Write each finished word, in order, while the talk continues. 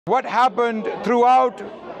What happened throughout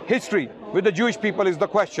history with the Jewish people is the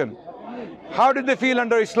question. How did they feel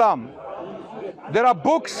under Islam? There are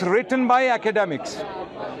books written by academics.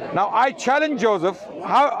 Now I challenge Joseph,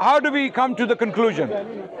 how do we come to the conclusion?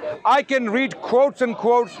 I can read quotes and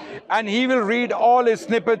quotes and he will read all his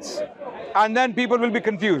snippets and then people will be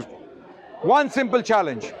confused. One simple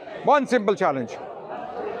challenge.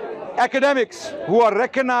 Academics who are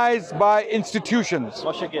recognized by institutions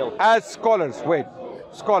as scholars,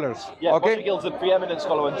 Yeah, okay? Moshe Gill's a preeminent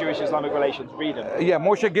scholar on Jewish-Islamic relations. Read him. Yeah,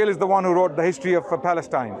 Moshe Gill is the one who wrote the history of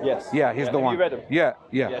Palestine. Yes. Yeah, he's the one. Have you read him?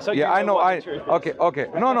 Yeah, I know. Okay.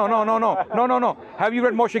 No. Have you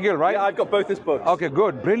read Moshe Gill, right? Yeah, I've got both his books. Okay,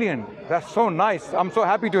 good, brilliant. That's so nice. I'm so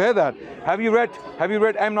happy to hear that. Have you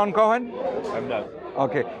read Amnon Cohen? No.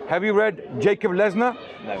 Okay. Have you read Jacob Lesnar?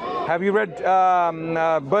 No. Have you read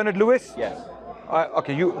Bernard Lewis? Yes.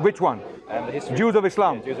 Okay, which one? The history. Jews of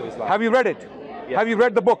Islam. Yeah, Jews of Islam. Have you read it? Yes. Have you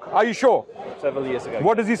read the book? Are you sure? Several years ago.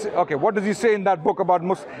 What does he say? Okay, what does he say in that book about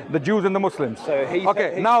the Jews and the Muslims? So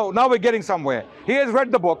now we're getting somewhere. He has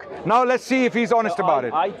read the book. Now let's see if he's honest about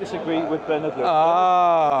it. I disagree with Bernard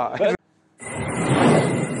Lewis.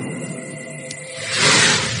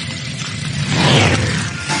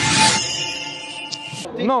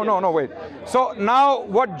 No, wait. So now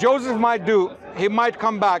what Joseph might do, he might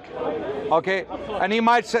come back, okay, and he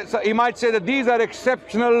might say that these are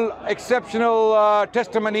exceptional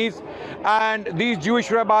testimonies, and these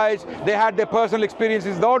Jewish rabbis, they had their personal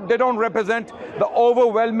experiences, though they don't represent the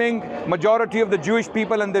overwhelming majority of the Jewish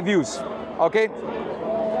people and their views, okay.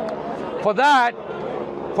 For that,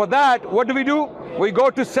 what do? We go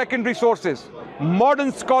to secondary sources.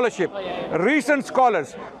 Modern scholarship, recent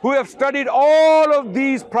scholars who have studied all of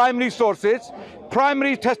these primary sources,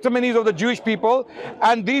 primary testimonies of the Jewish people,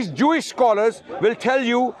 and these Jewish scholars will tell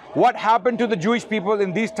you what happened to the Jewish people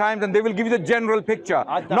in these times, and they will give you the general picture.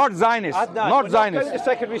 Adnan, not Zionists, Adnan, not Zionists. Going to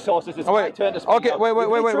secondary sources, it's my turn to speak. Okay, wait.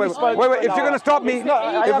 If you're going to stop me,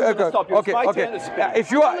 I am going to stop you. It's my turn to speak.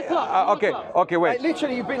 If you are, okay, wait. Like,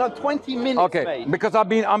 literally, you've been on 20 minutes, okay, mate. Because I'm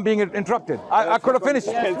being interrupted. I could have finished.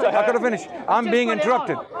 I'm being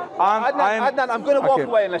interrupted. Adnan, I'm going to walk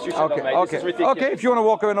away unless you shut up, mate. This is ridiculous. Okay, if you want to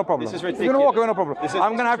walk away, no problem. This is ridiculous. If you want to walk away, no problem.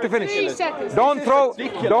 I'm going to have to finish. 3 seconds.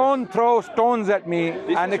 Don't throw stones at me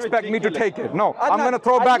and expect me to take it. No, I'm going to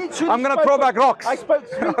throw back rocks. I spoke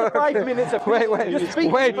 3 to 5 minutes of wait,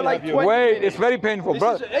 for like 20 minutes. It's very painful,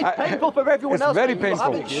 bro. It's painful for everyone else. It's very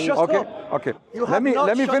painful. Okay. Let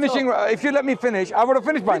me finish. If you let me finish, I would have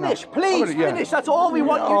finished by now. Please, finish. That's all we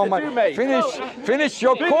want you to do, mate. Finish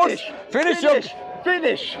your course.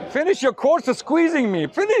 Finish your course of squeezing me.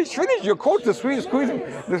 Finish your course of squeezing.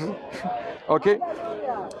 Okay.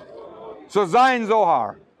 So Zion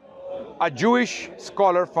Zohar, a Jewish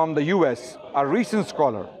scholar from the US, a recent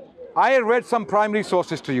scholar. I read some primary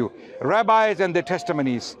sources to you, rabbis and their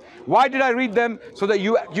testimonies. Why did I read them? So that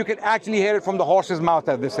you can actually hear it from the horse's mouth,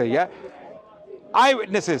 as they say, yeah?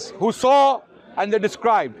 Eyewitnesses who saw and they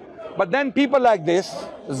described. But then people like this,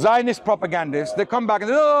 Zionist propagandists, they come back and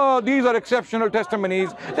say, oh, these are exceptional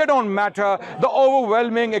testimonies. They don't matter. The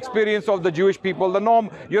overwhelming experience of the Jewish people, the norm,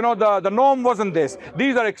 the norm wasn't this.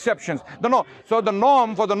 These are exceptions. For the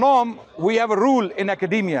norm, we have a rule in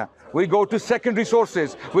academia. We go to secondary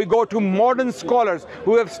sources. We go to modern scholars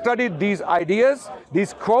who have studied these ideas,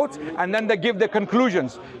 these quotes, and then they give their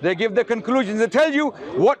conclusions. They tell you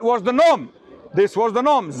what was the norm. This was the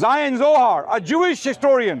norm. Zion Zohar, a Jewish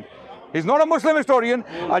historian. He's not a Muslim historian,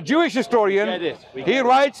 a Jewish historian. He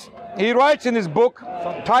writes in his book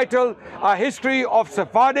titled A History of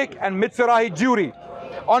Sephardic and Mizrahi Jewry.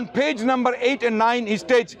 On page number 8 and 9, he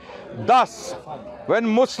states, thus, when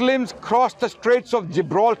Muslims crossed the Straits of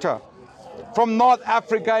Gibraltar from North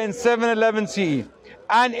Africa in 711 CE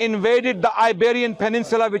and invaded the Iberian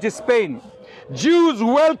Peninsula, which is Spain, Jews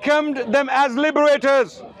welcomed them as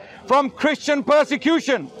liberators from Christian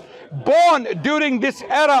persecution. Born during this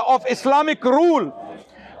era of Islamic rule,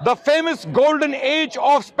 the famous golden age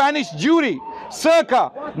of Spanish Jewry, circa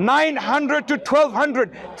 900 to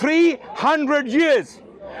 1200, 300 years.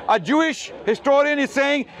 A Jewish historian is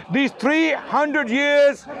saying these 300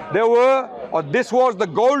 years, this was the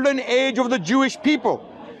golden age of the Jewish people.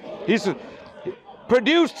 He's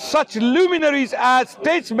produced such luminaries as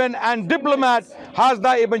statesman and diplomat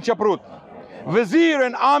Hasda ibn Shaprut, vizier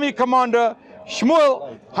and army commander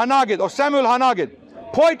Samuel Hanagid,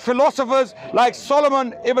 poet philosophers like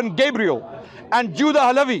Solomon ibn Gabriel and Judah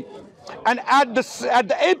Halavi, and at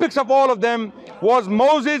the apex of all of them was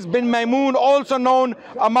Moses bin Maimun, also known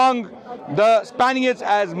among the Spaniards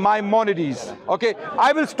as Maimonides. Okay,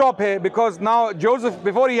 I will stop here because now Joseph,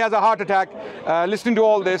 before he has a heart attack, listening to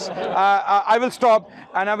all this, I will stop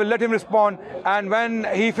and I will let him respond. And when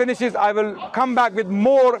he finishes, I will come back with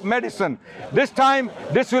more medicine. This time,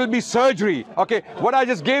 this will be surgery. Okay, what I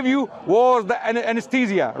just gave you was the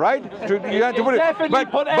anesthesia, right? You had to put it. Definitely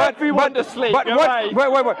put everyone to sleep. But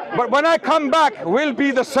But when I come back, will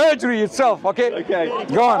be the surgery itself. Okay. Okay.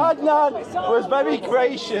 Go on. Adnan was very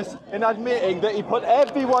gracious in admitting that he put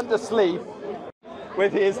everyone to sleep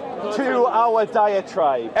with his 2-hour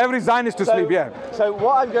diatribe. Every Zionist to sleep, yeah. So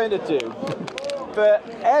what I'm going to do, for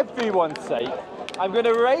everyone's sake, I'm going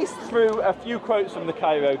to race through a few quotes from the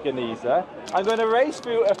Cairo Geniza. I'm going to race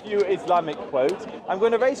through a few Islamic quotes. I'm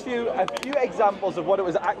going to race through a few examples of what it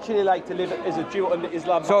was actually like to live as a Jew under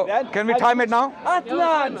Islam So, back then. can we time it now?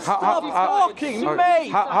 Adnan, stop talking,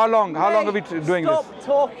 mate! How long are we doing this? Stop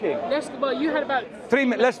talking. Well, you had about 3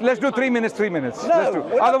 minutes. Let's do 3 minutes. 3 minutes. No, Let's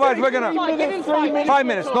do. Otherwise, we're gonna 3 minutes. 5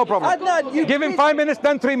 minutes. No problem. Adnan, you Give him 5 minutes,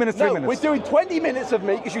 then 3 minutes. 3 No, minutes. we're doing 20 minutes of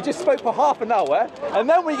me because you just spoke for half an hour, and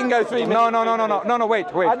then we can go 3 minutes. No. Wait.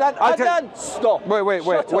 Adnan, I'll tell- Adnan, stop.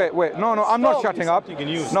 Wait. No, I'm not Stop. shutting up.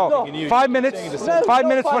 No, Stop. 5 minutes. No, 5 not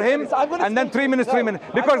minutes for 5 him, minutes. I'm gonna and then stop. 3 minutes. No, 3 minutes.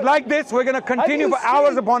 I'm Because gonna- like this, we're gonna continue for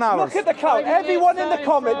hours upon hours. Look at the crowd. Everyone in the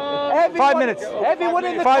comment. 5 minutes. Everyone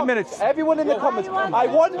in the 5 com- minutes. Everyone in the comments. I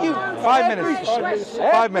want you. 5 minutes. 5 minutes.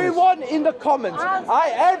 Everyone in the comments.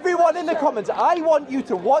 Everyone in the comments. I want you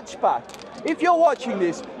to watch back. If you're watching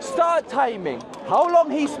this, start timing how long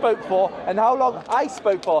he spoke for and how long I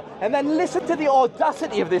spoke for, and then listen to the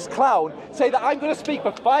audacity of this clown say that I'm going to speak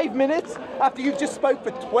for 5 minutes after you've just spoke for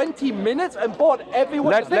 20 minutes and bored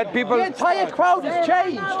everyone. Let people- The entire crowd has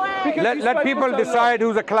changed. because you Let spoke people for so long. decide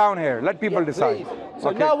who's a clown here. Let people decide. Please. So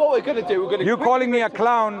Okay. now what we're going to do, we're going to... You calling me a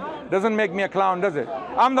clown doesn't make me a clown, does it?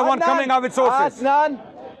 I'm the one coming out with sources. Adnan,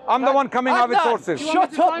 I'm the one coming out with Adnan, sources.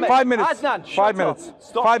 Shut up, mate. 5 minutes. Adnan, shut 5 up. minutes.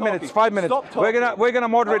 Stop 5 talking. minutes. 5 minutes. Stop talking. We're gonna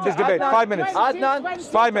moderate this debate. Adnan, 5 minutes. Adnan,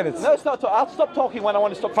 5 minutes. No, it's not. I'll stop talking when I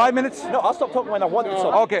want to stop. 5 minutes? No, I'll stop talking when I want to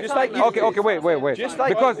stop. Okay. Just like you Okay. did. Wait. Just like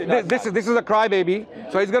Because you did. this is a crybaby,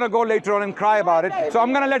 so he's gonna go later on and cry about it. So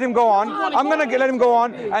I'm gonna let him go on. I'm gonna let him go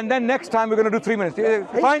on, and then next time we're gonna do 3 minutes.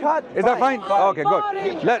 Fine? can't- Is that fine? fine. Okay,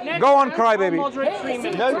 good. Go on, crybaby.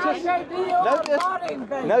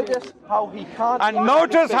 Notice how he can't. And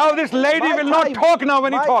notice how this lady My will not time- talk now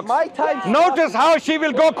when he my- talks. my time Notice how she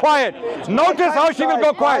will go quiet. Notice how she will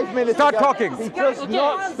go 5 quiet. minutes Start ago. talking. He does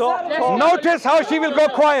not stop talking. Notice how she will go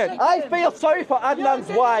quiet. I feel sorry for Adnan's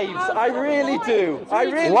wives. I really do. I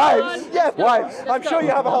really Wives? Yeah, Wives? I'm sure you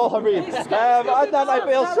have a whole harem. Adnan, I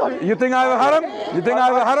feel sorry. You think I have a harem? You think I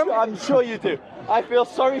have a harem? I'm sure you do. I feel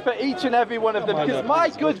sorry for each and every one of them because, my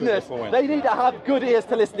goodness, they need to have good ears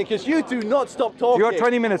to listen because you do not stop talking. You're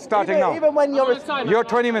 20 minutes starting now. Even when you're... You're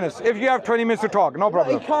 20 minutes. If you have 20 minutes to talk, no He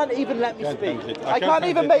problem. can't even let me speak. I can't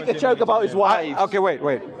even make a joke about his wives. Okay, wait.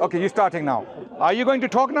 Okay, you're starting now. Are you going to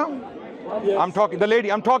talk now? Yes. I'm talking. The lady.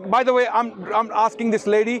 I'm talking. By the way, I'm asking this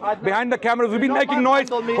lady behind the cameras who's been making noise.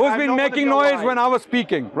 Who's been making noise when I was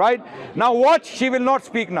speaking, right? Now watch. She will not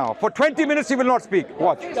speak now. For 20 minutes, she will not speak.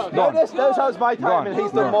 Watch. Go on. Notice how it's my Go time on. and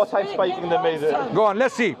he's Go on. done more time speaking than me. Go on.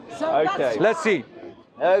 Let's see. Okay. Let's see.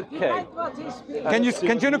 Okay. Can you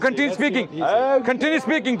continue speaking? Continue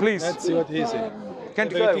speaking, please. Let's see what he said.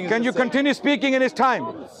 Can you continue speaking in his time?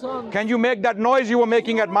 Can you make that noise you were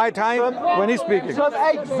making at my time when he's speaking? Some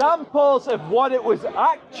examples of what it was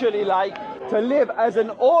actually like to live as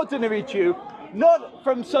an ordinary Jew, not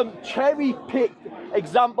from some cherry-picked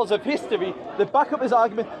examples of history that back up his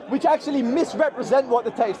argument, which actually misrepresent what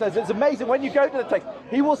the text says. It's amazing when you go to the text,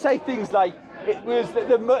 he will say things like, it was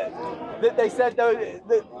that they said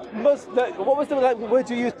what was the word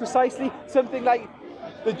you used precisely? Something like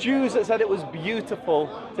the Jews that said it was beautiful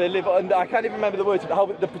to live under, I can't even remember the words, how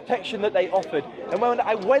the protection that they offered. And when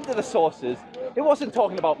I went to the sources, it wasn't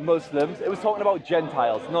talking about Muslims, it was talking about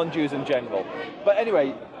Gentiles, non-Jews in general. But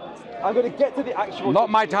anyway, I'm going to get to the actual...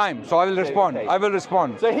 Not my time, so I will respond. Okay. I will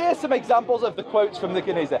respond. So here's some examples of the quotes from the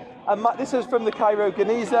Geniza. And this is from the Cairo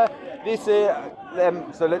Geniza. This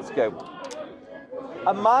so let's go.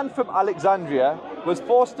 A man from Alexandria was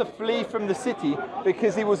forced to flee from the city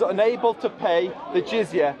because he was unable to pay the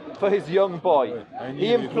jizya for his young boy.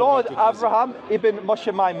 He implored Abraham ibn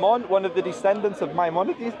Moshe Maimon, one of the descendants of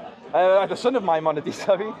Maimonides, the son of Maimonides,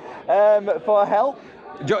 sorry, for help.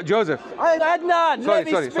 Joseph. Adnan, let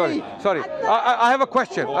me speak. Sorry. I have a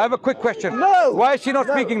question. I have a quick question. No. Why is she not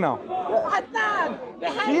speaking now?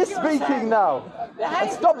 Adnan, She is speaking now.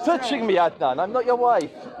 And stop touching me, Adnan. I'm not your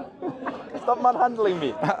wife. Stop manhandling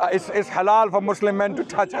me. It's halal for Muslim men to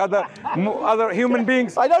touch other human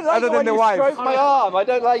beings I don't like other it than when their you wives. stroke my arm. I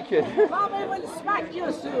don't like it. Mommy will smack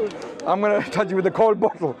you soon. I'm going to touch you with a cold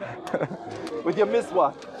bottle. With your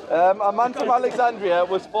miswak. A man from Alexandria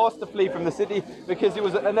was forced to flee from the city because he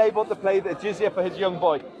was unable to pay the jizya for his young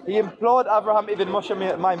boy. He implored Abraham ibn Moshe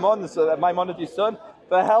Maimonides' son,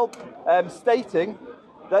 for help, stating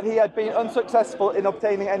that he had been unsuccessful in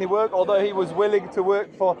obtaining any work, although he was willing to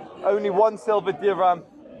work for only 1 silver dirham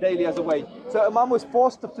daily as a wage. So a man was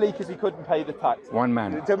forced to flee because he couldn't pay the tax. One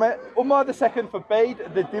man. Umar II forbade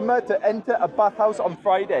the dhimma to enter a bathhouse on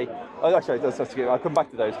Friday. Oh, actually, I'll come back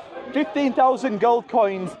to those. 15,000 gold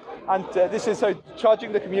coins, and this is so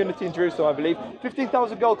charging the community in Jerusalem, I believe.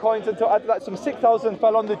 15,000 gold coins, and to add to that, some 6,000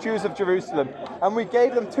 fell on the Jews of Jerusalem. And we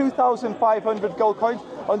gave them 2,500 gold coins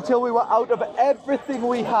until we were out of everything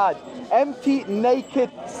we had. Empty, naked,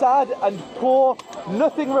 sad and poor.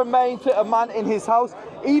 Nothing remained to a man in his house.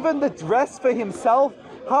 Even the dress for himself.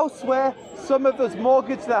 Houseware. Some of us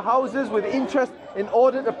mortgaged their houses with interest in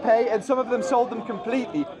order to pay, and some of them sold them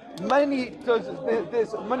completely. Many of this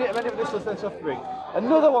was their suffering.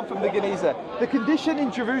 Another one from the Geniza. The condition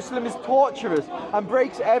in Jerusalem is torturous and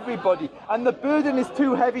breaks everybody, and the burden is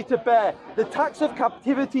too heavy to bear. The tax of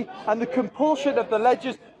captivity and the compulsion of the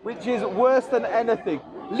ledgers, which is worse than anything.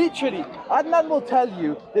 Literally, Adnan will tell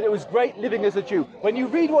you that it was great living as a Jew. When you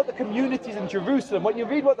read what the communities in Jerusalem, when you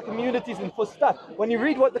read what the communities in Fustat, when you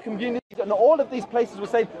read what the communities and all of these places were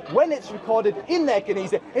saying, when it's recorded in their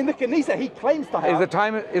Knesset, in the Knesset he claims to have. Is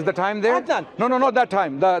the time there? Adnan. No, not that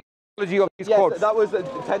time. The chronology of these quotes. Yes, that was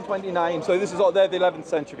 1029. So this is all there, the 11th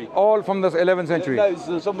century. All from the 11th century. No,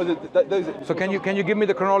 so some of those. So can you give me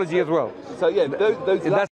the chronology as well? So yeah, those.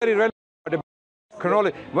 That's very relevant.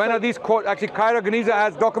 Chronology. When are these quotes? Actually, Cairo Geniza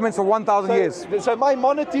has documents for 1,000 years. So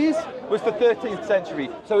Maimonides was the 13th century.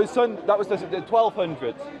 So his son, that was the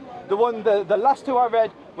 1200s. The last two I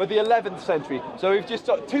read were the 11th century. So we've just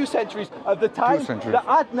got 2 centuries of the time that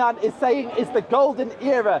Adnan is saying is the golden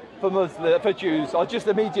era for Jews, or just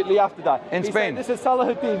immediately after that. In Spain. This is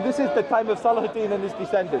Salahuddin. This is the time of Salahuddin and his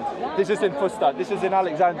descendants. This is in Fustat. This is in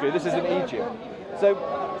Alexandria. This is in Egypt. So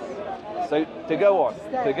to go on.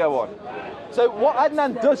 So what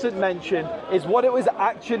Adnan doesn't mention is what it was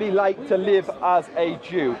actually like to live as a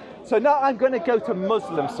Jew. So now I'm going to go to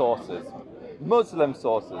Muslim sources.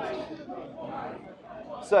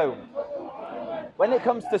 So, when it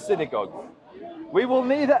comes to synagogues, we will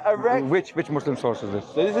neither erect... Which Muslim source is this?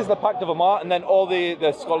 So this is the Pact of Omar, and then all the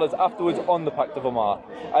scholars afterwards on the Pact of Omar.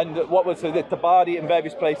 And what was the Tabari in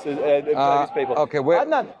various places, various people. Okay, where...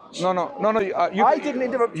 Adnan, no. I didn't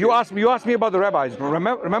interrupt you. You asked me about the rabbis.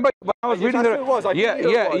 Remember when I was reading the...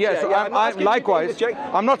 So I'm likewise,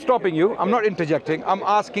 I'm not stopping you. I'm not interjecting. I'm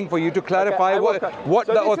asking for you to clarify This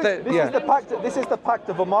is the Pact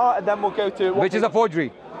of Omar, and then we'll go to... Which is a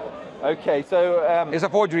forgery. Okay, so... it's a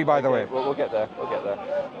forgery, by the way. We'll get there.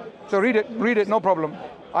 So read it, no problem.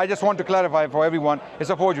 I just want to clarify for everyone, it's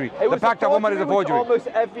a forgery. The Pact of Omar is a forgery. Almost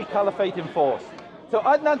every caliphate enforced. So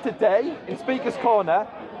Adnan today, in Speaker's Corner,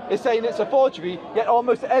 is saying it's a forgery, yet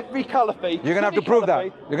almost every caliphate... You're going to have to prove that.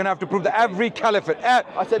 You're going to have to prove that every caliphate...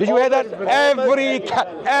 Did you hear that?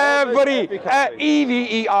 Every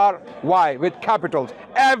E-V-E-R-Y with capitals.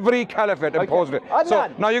 Every caliphate imposed it. Adnan. So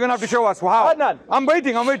now you're going to have to show us how. Adnan. I'm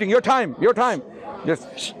waiting. Your time. Just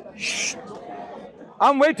shh.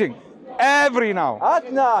 I'm waiting. Every now.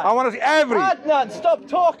 Adnan. I want to see every. Adnan, stop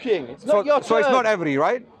talking. It's not your turn. So it's not every,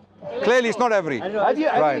 right? Clearly, it's not every. Have you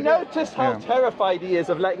noticed how terrified he is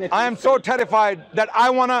of letting it? I am so terrified that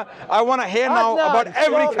I wanna hear now about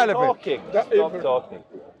every caliphate. Stop talking.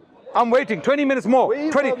 I'm waiting. 20 minutes more.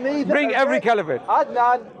 20. Bring every caliphate.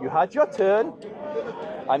 Adnan, you had your turn.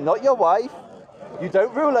 I'm not your wife. You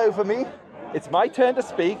don't rule over me. It's my turn to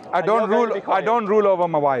speak. I don't rule over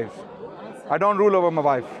my wife.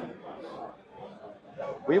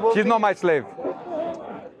 She's not my slave.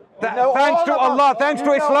 Thanks to Allah, thanks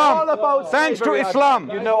to Islam. Thanks to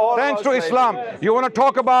Islam. Thanks to Islam. You want to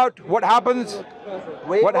talk about what happens?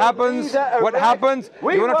 What happens? You want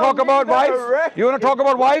to talk about wives? You want to talk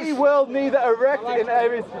about wives? We will neither erect in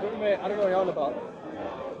areas... I don't know what you're on about.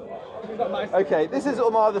 Okay, this is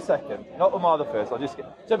Umar II, not Umar I. I'll just get...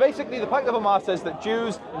 So basically, the Pact of Omar says that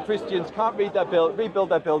Jews and Christians can't rebuild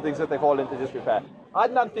their buildings if they fall into disrepair.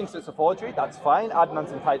 Adnan thinks it's a forgery. That's fine.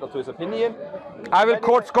 Adnan's entitled to his opinion. I will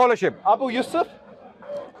quote scholarship. Abu Yusuf.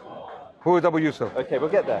 Who is Abu Yusuf? Okay, we'll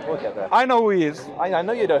get there. I know who he is. I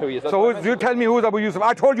know you know who he is. So you tell me who's Abu Yusuf.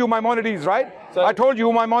 I told you Maimonides, right? I told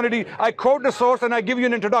you Maimonides. I quote the source and I give you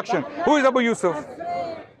an introduction. Who is Abu Yusuf?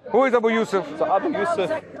 Who is Abu Yusuf? So Abu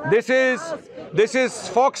Yusuf. This is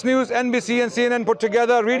Fox News, NBC, and CNN put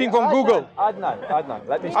together, reading from Google. Adnan,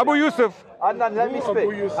 let me speak. Abu Yusuf. Adnan, let me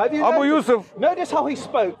speak. Have you Abu Yusuf. Notice how he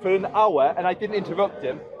spoke for an hour and I didn't interrupt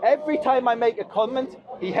him. Every time I make a comment,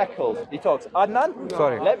 he heckles. He talks. Adnan,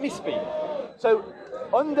 Sorry. let me speak. So,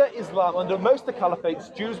 under Islam, under most of the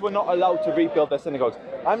caliphates, Jews were not allowed to rebuild their synagogues.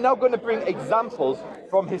 I'm now going to bring examples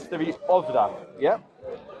from history of that. Yeah?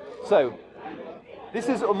 So, this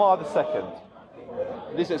is Umar II.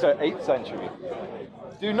 This is our 8th century.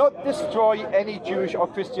 Do not destroy any Jewish or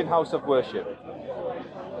Christian house of worship.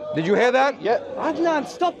 Did you hear that? Yeah. Adnan,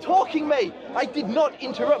 stop talking, mate. I did not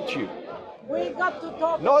interrupt you. We got to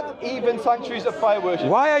talk. Not even sanctuaries of fire worship.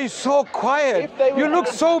 Why are you so quiet? If they were- You look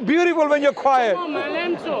so beautiful when you're quiet.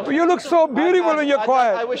 You look so beautiful when you're Adnan,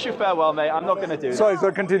 quiet. I wish you farewell, mate. I'm not going to do Sorry,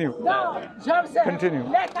 sir, continue. No, Joseph. Continue.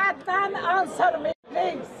 Let Adnan answer me,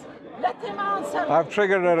 please. Let him answer. I've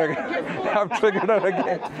triggered her again. I've triggered her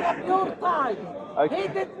again. Your time. Okay. He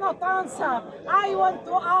did not answer. I want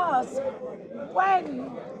to ask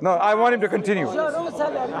when No, I want him to continue.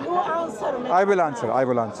 Jerusalem. You answer me. I will answer. I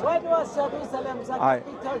will answer. When was Jerusalem the I-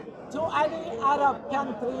 capital to any Arab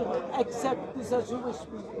country except the Jewish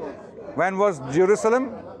people? When was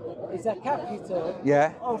Jerusalem? Is a capital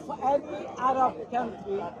Yeah. of any Arab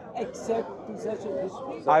country except the Jewish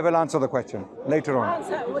people. I will answer the question later on.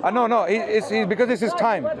 Answer. No, it's because it's his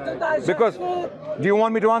time. Because, do you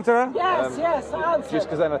want me to answer her? Yes, yes, answer. Just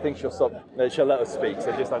because then I think she'll stop. She'll let us speak. So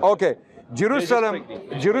just answer. Okay,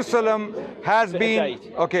 Jerusalem has been,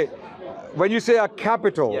 okay, when you say a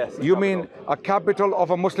capital, Yes, a you capital. mean a capital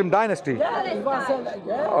of a Muslim dynasty. Yeah, he was,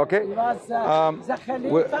 Okay. he was the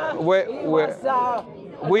Khalifa.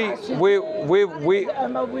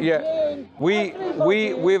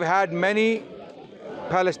 We've had many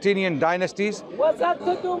Palestinian dynasties. What's that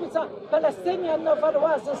to do with the Palestinian never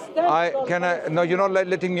was a state? No, you're not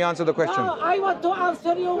letting me answer the question. No, I want to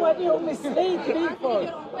answer you when you mislead people.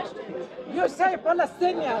 You say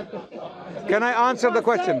Palestinian. Can I answer the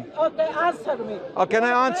question? Okay, answer me. Or can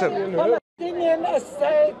I answer? Palestinian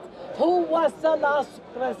state, who was the last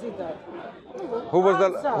president? Who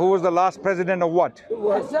was the last president of what?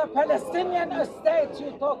 It's a Palestinian state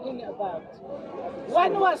you're talking about.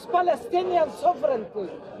 When was Palestinian sovereignty?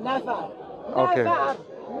 Never. Okay.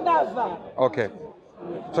 Never. Okay.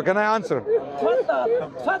 So can I answer?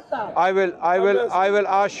 Tfaddal. I will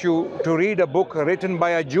ask you to read a book written by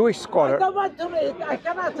a Jewish I scholar. don't want to read. I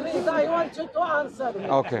cannot read. I want you to answer me.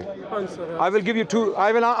 Okay. I will give you two.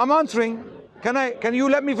 I'm answering. Can you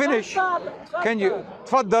let me finish? Tfaddal. Can you?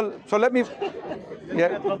 Tfaddal. So let me.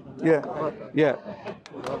 Yeah.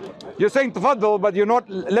 You're saying tfaddal, but you're not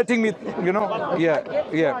letting me,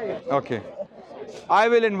 Yeah. Okay. I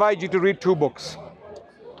will invite you to read two books.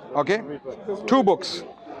 Okay? Two books.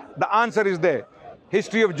 The answer is there.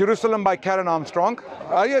 History of Jerusalem by Karen Armstrong.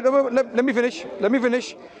 Let me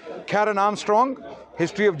finish. Karen Armstrong,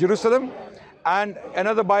 History of Jerusalem. And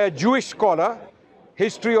another by a Jewish scholar,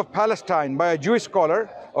 History of Palestine by a Jewish scholar.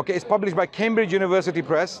 Okay, it's published by Cambridge University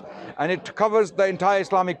Press, and it covers the entire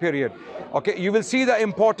Islamic period. Okay, you will see the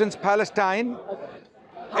importance Palestine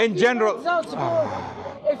in general.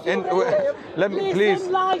 Let me please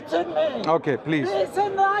enlighten me. Okay, please. Please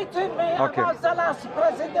enlighten me Okay. about the last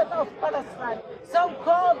president of Palestine,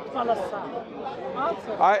 so-called Palestine.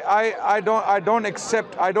 Answer. I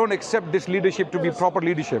don't accept this leadership to be proper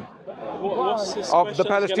leadership What's this of the question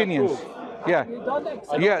gonna Palestinians. prove? Yeah. You don't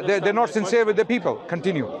accept. Yeah, they're not sincere with the people.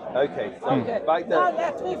 Continue. Okay. So Okay. back Now there.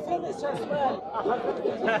 let me finish as well.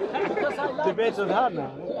 Because I like Debate on that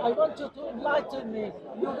now. I want you to enlighten me.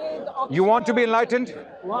 You read You want to be enlightened?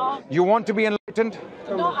 What? You want to be enlightened?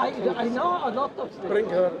 No, I know a lot of things. Bring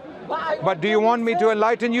her. But do you want me to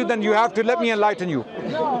enlighten you? Then you have to let me enlighten you.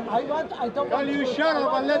 No, I don't want you to. shut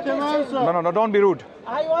up and let him answer? No, don't be rude.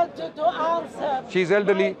 I want you to answer. She's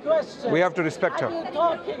elderly. my question. We have to respect her. Are you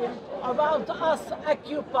talking about us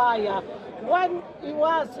occupier? When he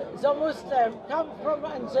was the Muslim, come from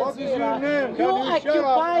Al What is your Jazeera, name? you Can you shut up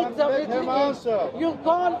occupied and the let him Middle East. answer? You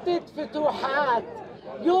called it Futuhat.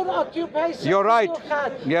 Your occupation. You're right.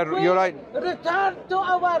 Futuhat. Yeah, you're right. Return to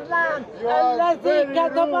our land. are الذي very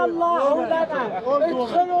كتب rude. الله لنا. Hold on.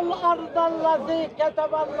 ادخلوا الأرض الذي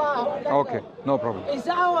كتب الله لنا. Okay, no problem. It's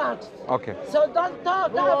ours. Okay. So don't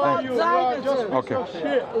talk about You are just Zionism. Okay.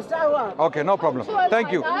 shit. It's ours. Okay, no problem.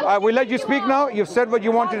 Thank you. I will let you speak now. You've said what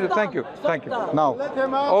you wanted to. Thank you. Thank you. Now,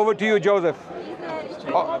 over to you, Joseph.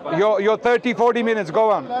 Your 30, 40 minutes.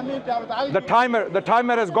 Go on. The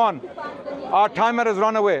timer has gone. Our timer has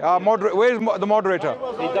run away. Where is the moderator?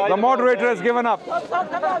 The moderator has given up. Don't talk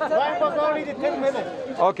about Zionism. Only the 10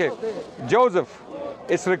 minutes. Okay, Joseph,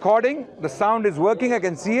 It's recording, the sound is working, I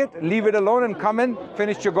can see it. Leave it alone and come in,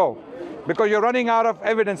 finish your go. Because you're running out of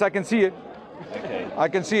evidence, I can see it. Okay. I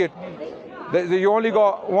can see it. You only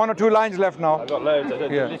got 1 or 2 lines left now. I've got loads.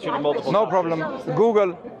 Yeah. Literally multiple. No problem.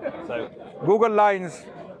 Google. So, Google lines.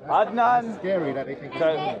 Adnan. Scary that they think.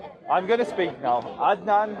 So, I'm going to speak now.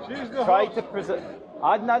 Adnan tried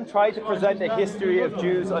to present a history of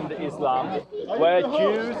Jews under Islam, where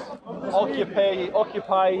Jews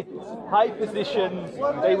occupied high positions,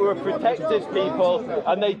 they were a protected people,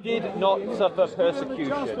 and they did not suffer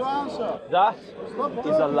persecution. That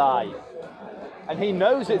is a lie. And he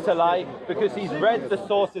knows it's a lie because he's read the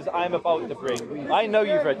sources I'm about to bring. I know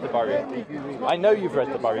you've read Tabari. I know you've read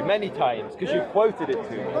Tabari many times because you've quoted it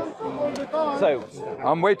to me. So,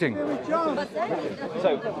 I'm waiting.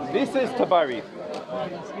 So, this is Tabari.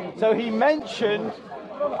 So he mentioned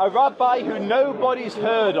a rabbi who nobody's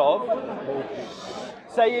heard of,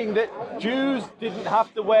 saying that Jews didn't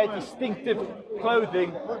have to wear distinctive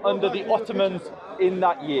clothing under the Ottomans in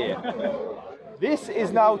that year. This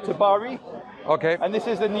is now Tabari. Okay. And this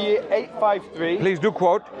is in the year 853. Please do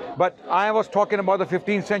quote. But I was talking about the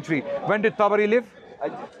 15th century. When did Tabari live?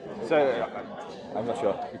 I'm not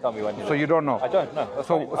sure. You tell me when. So you don't know? I don't know.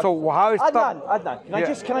 So how is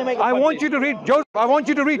Adnan, can I make a I point? want you to read, Joseph, I want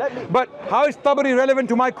you to read. But how is Tabari relevant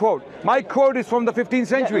to my quote? My quote is from the 15th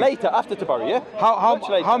century. Yeah, later, after Tabari, yeah? Much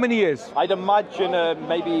later. How many years? I'd imagine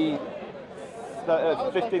maybe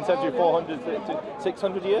 15th century, 400 to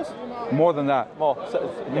 600 years? More than that. More,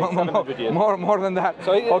 700 years. More than that.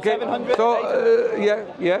 So okay. 700? So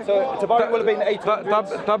yeah. So Tabari would have been 800.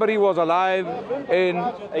 Tabari was alive in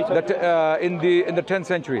the 10th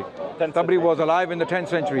century. Tabari was alive in the 10th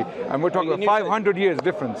century, and we're talking about 500 years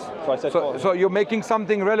difference. So I said so you're making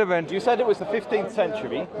something relevant. You said it was the 15th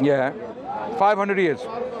century. Yeah, 500 years.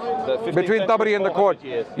 Between Tabari and the court.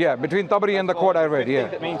 Years. Yeah, between Tabari and the court I read. Yeah.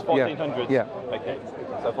 That means 1400. Yeah. Okay.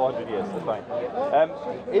 So 400 years, that's fine.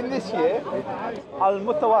 In this year,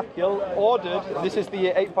 Al-Mutawakkil ordered, this is the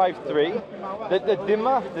year 853, that the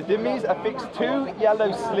dhimmis affix 2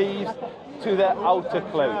 yellow sleeves to their outer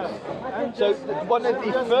clothes. So one of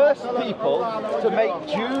the first people to make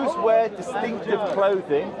Jews wear distinctive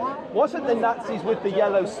clothing wasn't the Nazis with the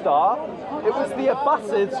yellow star, it was the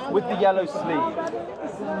Abbasids with the yellow sleeve.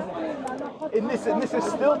 And this is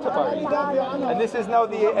still Tabari, and this is now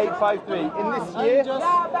the year 853. In this year,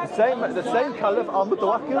 the same Caliph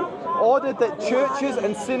Al-Mutawakkil ordered that churches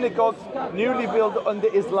and synagogues newly built under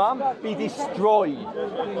Islam be destroyed.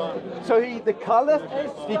 So the Caliph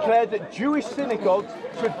declared that Jewish synagogues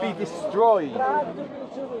should be destroyed.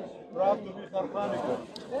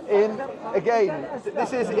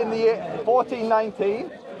 This is in the year 1419.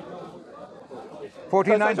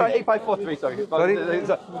 1490. 8543, sorry.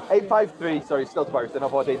 853, sorry, still Tabari, still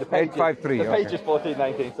not 14. The page 853, the page is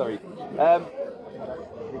 1419, sorry.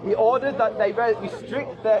 He ordered that they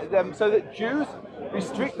restrict them so that Jews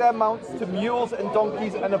restrict their mounts to mules and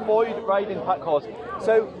donkeys and avoid riding pack horses.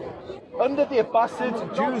 So, under the Abbasids,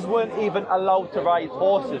 Jews weren't even allowed to ride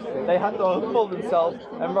horses. They had to humble themselves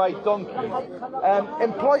and ride donkeys.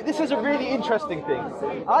 This is a really interesting thing.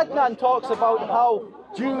 Adnan talks about how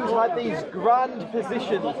Jews had these grand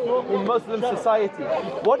positions in Muslim society.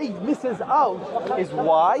 What he misses out is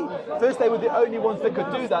why. First, they were the only ones that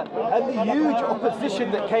could do that, and the huge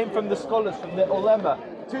opposition that came from the scholars, from the ulama,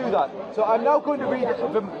 to that. So I'm now going to read it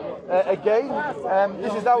from, again.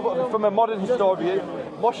 This is now from a modern historian,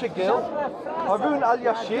 Moshe Gil, Harun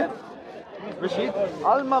Rashid,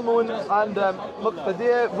 Al-Mamun and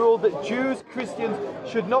Muqtadir ruled that Jews, Christians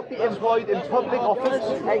should not be employed in public office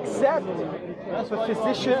except for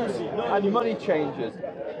physicians and money changers.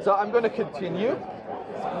 So I'm going to continue.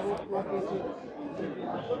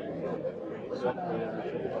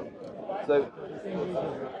 So,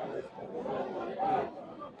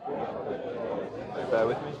 bear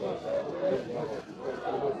with me.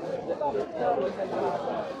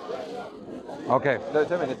 Okay. No,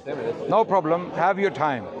 2 minutes. No problem. Have your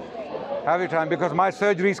time. Have your time, because my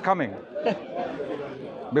surgery is coming.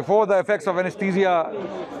 Before the effects of anesthesia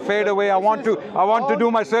fade away, I want to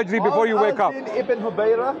do my surgery before you wake up. Ibn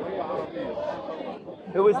Hubayra,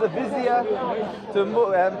 who was the vizier to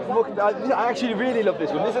I actually really love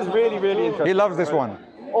this one. This is really, really interesting. He loves this one.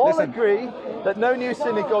 All agree that no new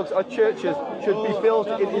synagogues or churches should be built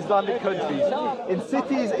in Islamic countries, in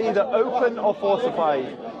cities either open or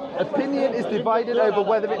fortified. Opinion is divided over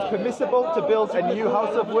whether it's permissible to build a new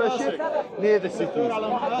house of worship near the cities.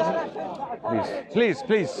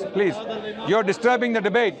 Please. You're disturbing the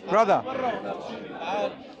debate, brother.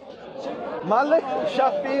 Malik,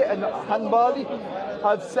 Shafi and Hanbali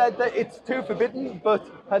have said that it's too forbidden, but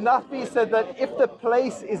Hanafi said that if the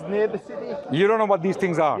place is near the city. You don't know what these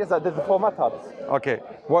things are? Yes, there's the four madhabs. Okay.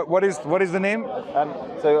 What is the name?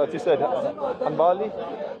 So I just said Hanbali,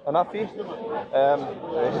 Hanafi,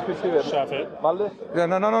 Shafi. Malik. Yeah,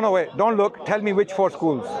 no, wait. Don't look. Tell me which 4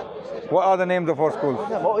 schools. What are the names of 4 schools?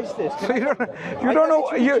 What is this? So you don't know.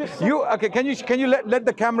 Okay. Can you let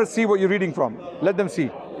the camera see what you're reading from? Let them see.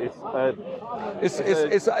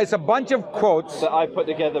 It's a bunch of quotes that I put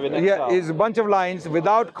together in Excel. Yeah, it's a bunch of lines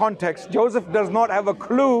without context. Joseph does not have a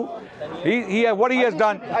clue. What he has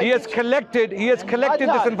done, he has collected this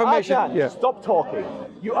information. Adnan, Yeah. stop talking.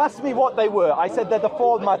 You asked me what they were. I said they're the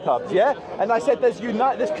four madhabs, yeah? And I said there's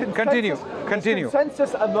consensus. Continue. There's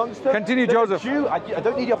consensus amongst them. Continue, that Joseph. A Jew, I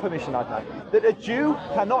don't need your permission, Adnan. That a Jew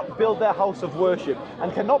cannot build their house of worship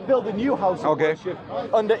and cannot build a new house of worship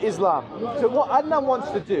under Islam. So what Adnan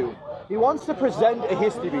wants to do, he wants to present a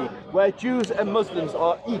history where Jews and Muslims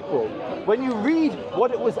are equal. When you read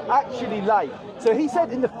what it was actually like, so he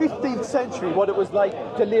said in the 15th century what it was like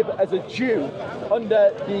to live as a Jew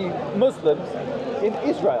under the Muslims in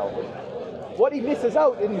Israel. What he misses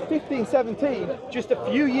out in 1517, just a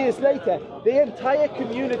few years later, the entire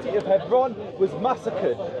community of Hebron was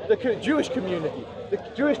massacred. The Jewish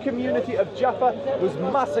community of Jaffa was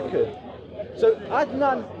massacred. So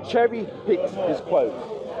Adnan cherry picks his quote.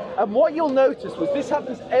 And what you'll notice was this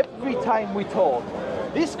happens every time we talk.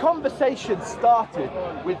 This conversation started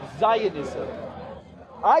with Zionism.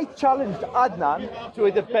 I challenged Adnan to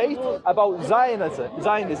a debate about Zionism,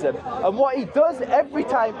 and what he does every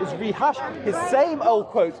time is rehash his same old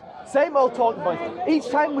quotes, same old talking points. Each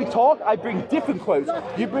time we talk, I bring different quotes.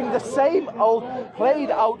 You bring the same old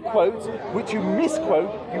played out quotes, which you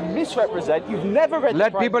misquote, you misrepresent. You've never read.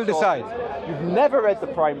 Let people decide. You've never read the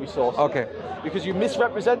primary sources. Okay. Because you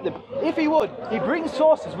misrepresent them. If he would, he brings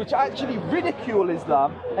sources which actually ridicule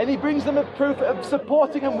Islam, and he brings them as proof of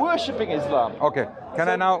supporting and worshipping Islam. Okay. Can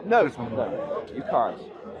I now? No, you can't.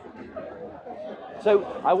 So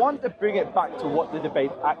I want to bring it back to what the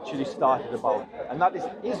debate actually started about, and that is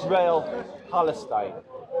Israel-Palestine.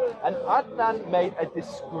 And Adnan made a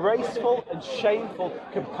disgraceful and shameful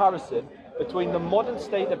comparison between the modern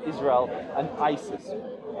state of Israel and ISIS.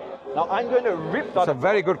 Now I'm going to rip that. It's a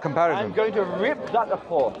very good comparison. I'm going to rip that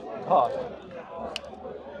apart.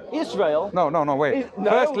 Israel. No, wait.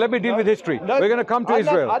 First, let me deal with history. We're going to come to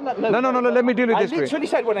Israel. No, let me deal with history. I literally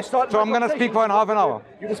said when I started. So I'm going to speak for half an hour.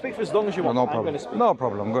 You can speak for as long as you want. No problem. No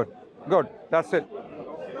problem. Good. That's it.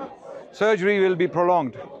 Surgery will be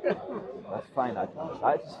prolonged. That's fine, Adnan.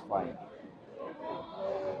 That's fine.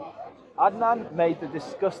 Adnan made the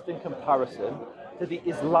disgusting comparison to the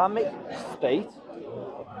Islamic State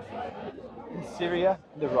in Syria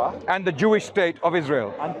and Iraq. And the Jewish state of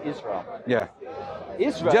Israel. And Israel. Yeah.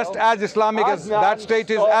 Israel. Just as Islamic as that state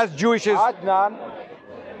is, as Jewish is. Adnan,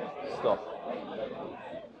 stop.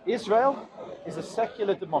 Israel is a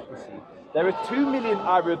secular democracy. There are 2 million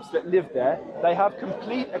Arabs that live there. They have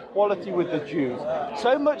complete equality with the Jews.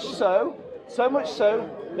 So much so,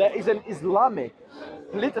 there is an Islamic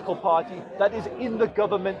political party that is in the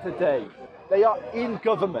government today. They are in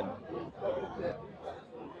government.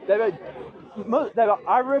 There are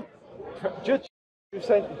Arab judges who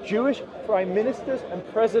sent Jewish prime ministers and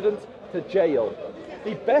presidents to jail.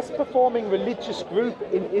 The best performing religious group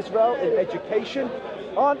in Israel in education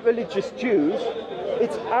aren't religious Jews,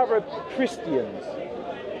 it's Arab Christians.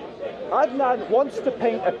 Adnan wants to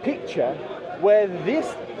paint a picture where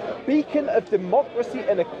this beacon of democracy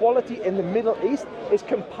and equality in the Middle East is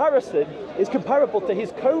comparable to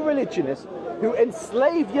his co-religionists who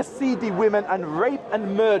enslave Yazidi women and rape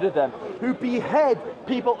and murder them, who behead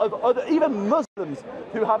people of even Muslims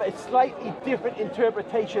who have a slightly different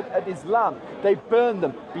interpretation of Islam. They burn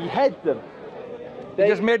them, behead them. You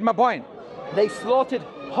just made my point. They slaughtered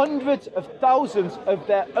hundreds of thousands of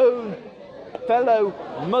their own fellow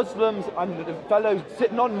Muslims and fellow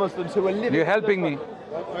non-Muslims who are living. You're helping me.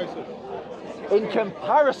 In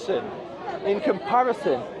comparison,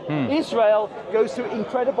 Israel goes to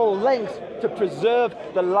incredible lengths to preserve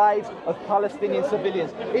the lives of Palestinian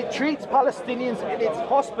civilians. It treats Palestinians in its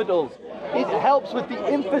hospitals. It helps with the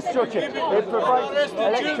infrastructure. It provides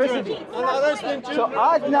electricity. So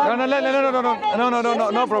Adnan.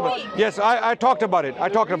 No problem. Yes, I talked about it.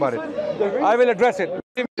 I will address it.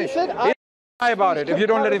 About it if you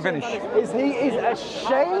don't let him finish. He is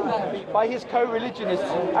ashamed by his co-religionists,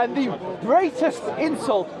 and the greatest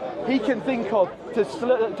insult he can think of to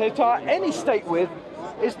tar any state with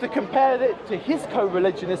is to compare it to his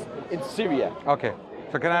co-religionists in Syria. Okay.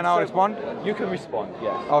 So can I now respond? You can respond,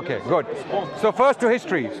 yes. Okay, good. So first to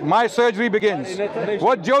history. My surgery begins.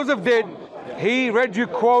 What Joseph did, he read you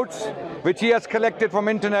quotes which he has collected from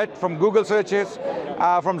internet, from Google searches,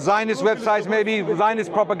 from Zionist websites, maybe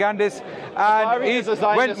Zionist propagandists. And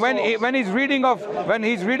when he's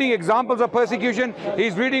reading examples of persecution,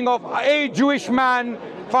 he's reading of a Jewish man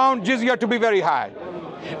found jizya to be very high.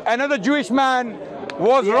 Another Jewish man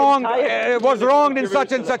was wronged in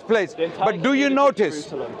such and such place. But do you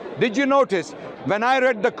notice? Did you notice? When I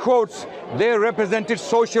read the quotes, they represented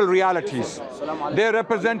social realities. They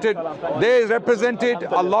represented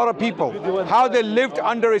a lot of people, how they lived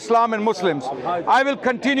under Islam and Muslims. I will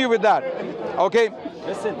continue with that. Okay.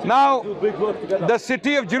 Now, the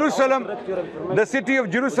city of Jerusalem.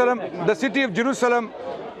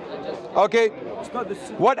 Okay.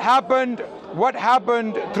 What happened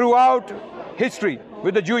throughout history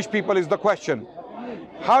with the Jewish people is the question.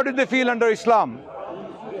 How did they feel under Islam?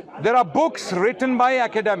 There are books written by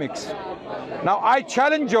academics. Now I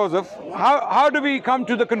challenge Joseph, how do we come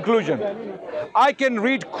to the conclusion? I can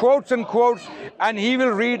read quotes and quotes and he will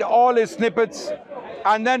read all his snippets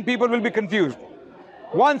and then people will be confused.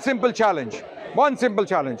 One simple challenge.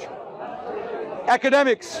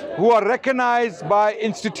 Academics who are recognized by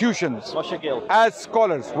institutions as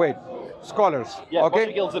scholars, Yeah, okay?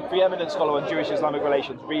 Moshe Gill's a preeminent scholar on Jewish-Islamic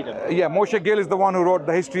relations. Read him. Yeah, Moshe Gill is the one who wrote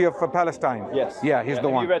the history of Palestine. Yes. Yeah, he's the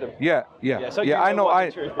one. Have you read him? Yeah, I know.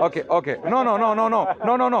 Okay.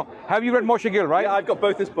 No. Have you read Moshe Gill, right? Yeah, I've got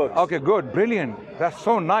both his books. Okay, good, brilliant. That's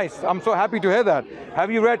so nice. I'm so happy to hear that.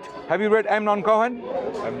 Have you read Amnon Cohen?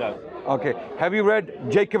 No. Okay. Have you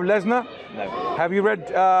read Jacob Lesnar? No. Have you read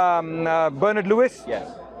Bernard Lewis?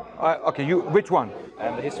 Yes. Okay, which one?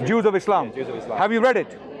 The history. Jews of Islam. Yeah, Jews of Islam. Have you read it?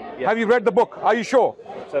 Yes. Have you read the book? Are you sure?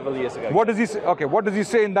 Several years ago. What does he say? Okay, what does he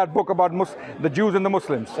say in that book about the Jews and the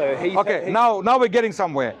Muslims? So now we're getting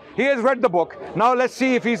somewhere. He has read the book. Now let's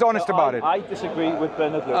see if he's honest about it. I disagree with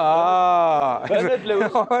Bernard Lewis. Bernard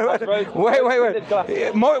Lewis.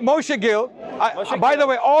 Wait. Moshe Gill. By the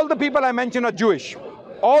way, all the people I mentioned are Jewish.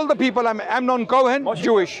 All the people Amnon Cohen,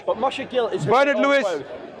 Jewish. But Moshe Gill is Bernard Lewis,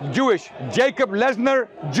 Jewish. Jacob Lesnar,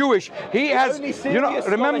 Jewish. He has,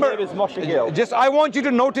 remember, is Moshe Gill. just I want you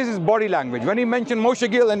to notice his body language. When he mentioned Moshe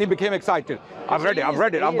Gill and he became excited. I've read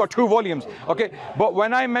it. I've got 2 volumes. Okay, but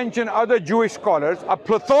when I mention other Jewish scholars, a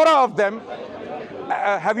plethora of them,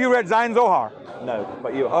 have you read Zion Zohar? No,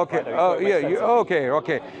 but you. Okay,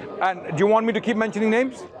 okay. And do you want me to keep mentioning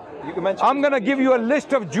names? You can mention. I'm going to give you a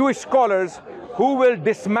list of Jewish scholars who will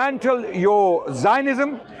dismantle your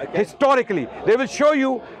Zionism historically. They will show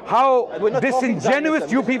you how disingenuous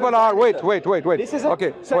you people are. Wait. This is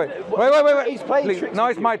okay, wait. He's playing Please. tricks Now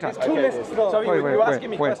with it's you. my turn. Sorry, you were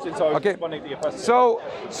asking me questions, so I was responding to your questions.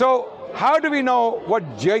 So how do we know what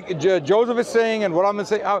Joseph is saying and what I'm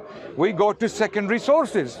saying? We go to secondary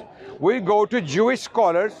sources. We go to Jewish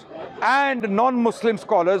scholars and non-Muslim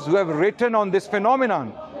scholars who have written on this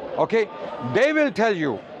phenomenon. Okay, they will tell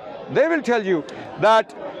you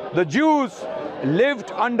that the Jews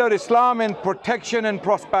lived under Islam in protection and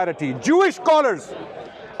prosperity. Jewish scholars.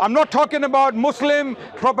 I'm not talking about Muslim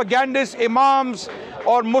propagandists, imams,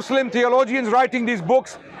 or Muslim theologians writing these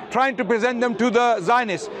books, trying to present them to the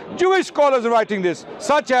Zionists. Jewish scholars are writing this,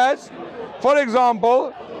 such as, for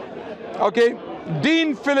example, okay,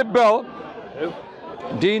 Dean Philip Bell.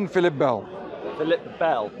 Philip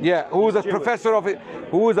Bell. Yeah, who is a professor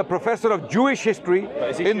of Jewish history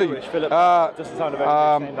is he in Jewish? the Philip doesn't sound a very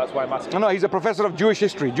Jewish name, that's why I'm asking. No, he's a professor of Jewish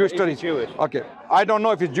history, Jewish studies. Jewish? Okay, I don't know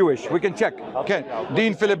if he's Jewish. We can check. Okay,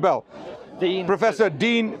 Dean Philip Bell. Professor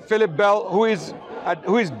Dean Philip Bell, who is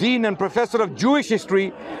Dean and Professor of Jewish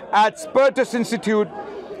History at Spertus Institute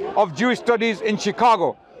of Jewish Studies in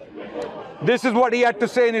Chicago. This is what he had to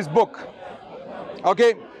say in his book.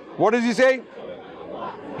 Okay, what does he say?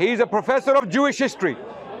 He's a professor of Jewish history.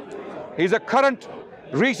 He's a current,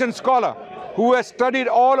 recent scholar who has studied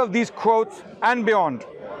all of these quotes and beyond.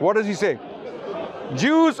 What does he say?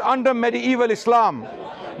 Jews under medieval Islam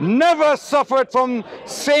never suffered from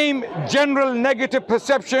same general negative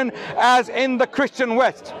perception as in the Christian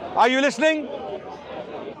West. Are you listening?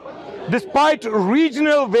 Despite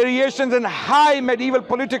regional variations and high medieval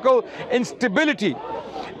political instability,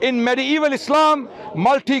 in medieval Islam,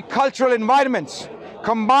 multicultural environments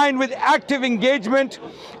combined with active engagement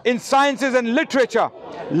in sciences and literature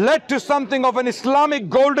led to something of an Islamic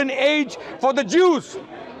golden age for the Jews,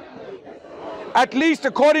 at least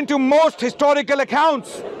according to most historical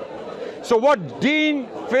accounts. So what Dean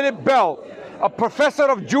Philip Bell, a professor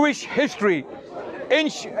of Jewish history in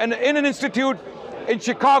an institute in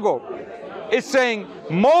Chicago, is saying,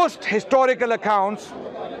 most historical accounts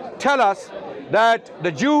tell us that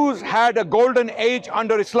the Jews had a golden age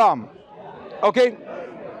under Islam. Okay?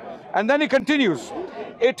 And then he continues,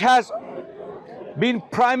 it has been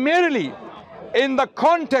primarily in the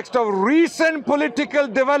context of recent political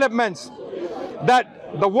developments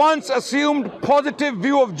that the once assumed positive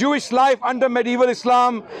view of Jewish life under medieval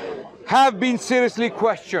Islam have been seriously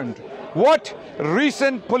questioned. What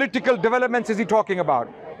recent political developments is he talking about?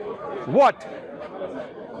 What?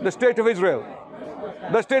 The state of Israel.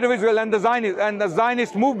 The state of Israel and the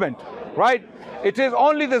Zionist movement, right? It is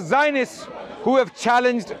only the Zionists who have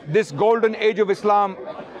challenged this golden age of Islam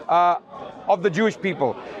of the Jewish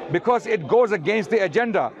people, because it goes against the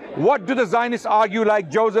agenda. What do the Zionists argue like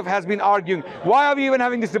Joseph has been arguing? Why are we even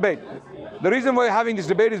having this debate? The reason why we're having this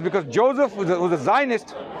debate is because Joseph was a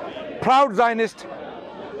Zionist, proud Zionist,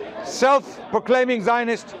 self-proclaiming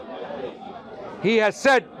Zionist. He has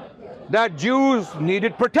said that Jews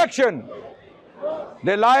needed protection.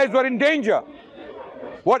 Their lives were in danger.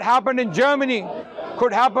 What happened in Germany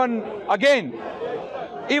could happen again.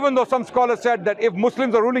 Even though some scholars said that if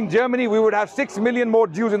Muslims are ruling Germany, we would have 6 million more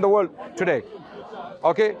Jews in the world today.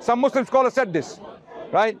 Okay, some Muslim scholars said this,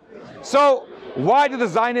 right? So why do the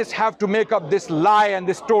Zionists have to make up this lie and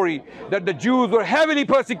this story that the Jews were heavily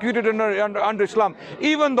persecuted under Islam,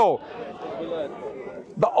 even though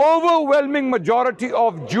the overwhelming majority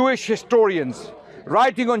of Jewish historians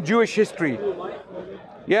writing on Jewish history,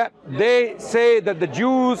 yeah, they say that the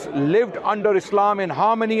Jews lived under Islam in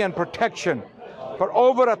harmony and protection for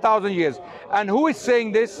over 1,000 years. And who is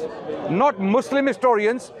saying this? Not Muslim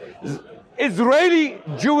historians, Israeli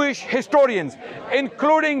Jewish historians,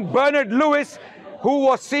 including Bernard Lewis, who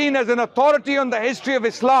was seen as an authority on the history of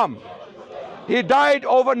Islam. He died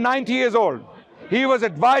over 90 years old. He was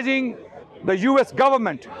advising the US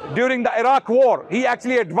government during the Iraq war. He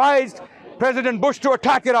actually advised President Bush to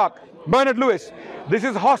attack Iraq. Bernard Lewis. This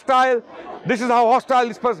is hostile. This is how hostile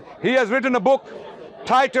this person. He has written a book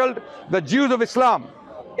titled The Jews of Islam.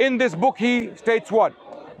 In this book he states what?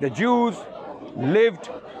 The Jews lived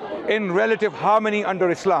in relative harmony under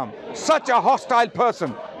Islam. Such a hostile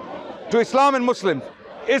person to Islam and Muslims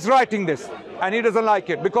is writing this, and he doesn't like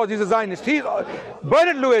it because he's a Zionist.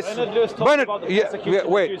 Bernard Lewis he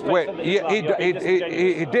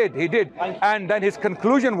did. And then his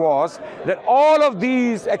conclusion was that all of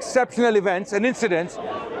these exceptional events and incidents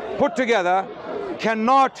put together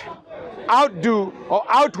cannot outdo or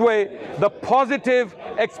outweigh the positive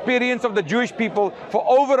experience of the Jewish people for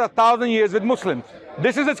over 1,000 years with Muslims.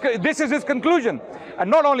 This is his conclusion. And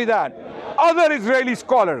not only that, other Israeli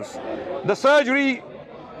scholars, the surgery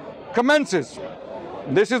commences.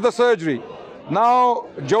 This is the surgery. Now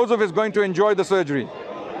Joseph is going to enjoy the surgery.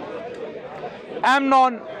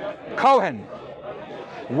 Amnon Cohen.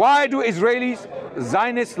 Why do Israelis,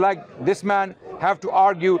 Zionists like this man, have to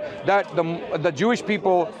argue that the Jewish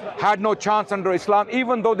people had no chance under Islam,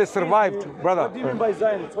 even though they survived? Brother, What do you mean by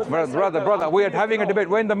Zionists? brother, we are having a debate.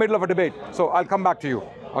 We're in the middle of a debate, so I'll come back to you.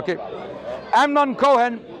 Okay. Amnon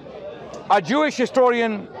Cohen, a Jewish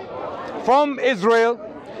historian from Israel,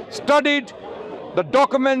 studied the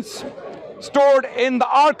documents stored in the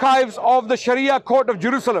archives of the Sharia Court of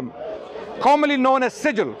Jerusalem, commonly known as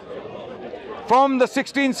Sigil, from the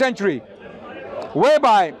 16th century,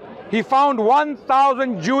 whereby he found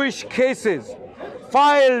 1,000 Jewish cases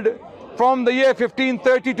filed from the year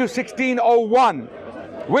 1530 to 1601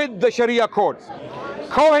 with the Sharia courts.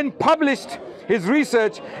 Cohen published his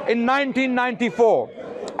research in 1994,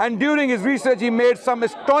 and during his research he made some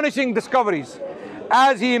astonishing discoveries,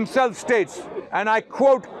 as he himself states, and I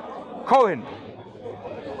quote Cohen.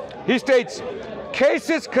 He states,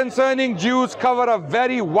 "Cases concerning Jews cover a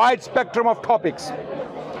very wide spectrum of topics.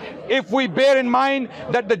 If we bear in mind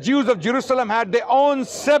that the Jews of Jerusalem had their own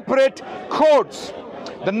separate courts,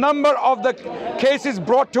 the number of the cases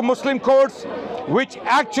brought to Muslim courts, which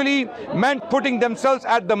actually meant putting themselves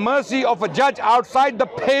at the mercy of a judge outside the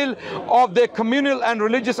pale of their communal and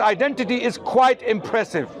religious identity, is quite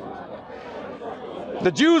impressive.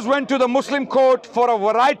 The Jews went to the Muslim court for a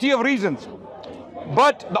variety of reasons,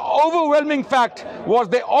 but the overwhelming fact was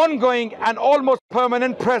their ongoing and almost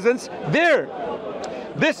permanent presence there.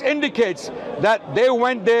 This indicates that they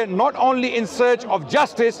went there not only in search of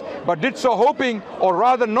justice, but did so hoping, or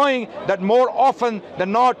rather knowing, that more often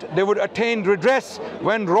than not they would attain redress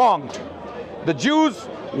when wronged. The Jews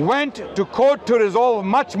went to court to resolve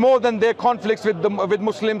much more than their conflicts with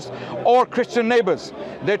Muslims or Christian neighbors.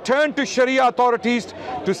 They turned to Sharia authorities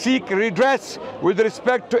to seek redress with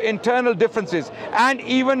respect to internal differences and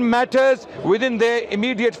even matters within their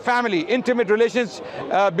immediate family, intimate relations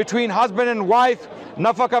between husband and wife,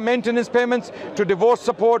 nafaka maintenance payments, to divorce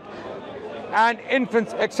support, and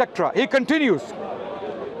infants, etc. He continues,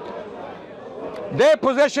 their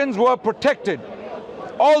possessions were protected,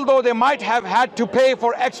 although they might have had to pay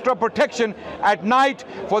for extra protection at night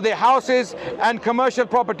for their houses and commercial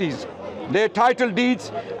properties. Their title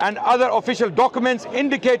deeds and other official documents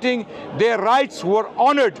indicating their rights were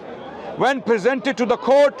honored when presented to the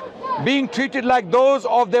court, being treated like those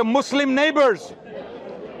of their Muslim neighbors.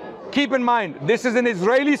 Keep in mind, this is an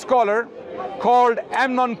Israeli scholar called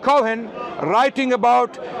Amnon Cohen writing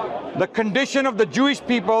about the condition of the Jewish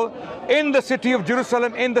people in the city of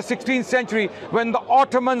Jerusalem in the 16th century when the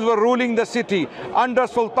Ottomans were ruling the city under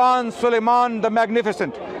Sultan Suleiman the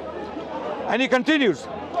Magnificent. And he continues,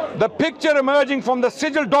 the picture emerging from the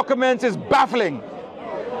sigil documents is baffling.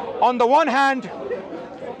 On the one hand,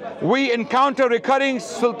 we encounter recurring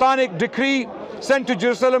sultanic decree sent to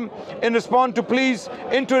Jerusalem in response to pleas of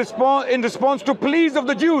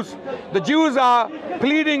the Jews. The Jews are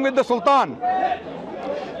pleading with the Sultan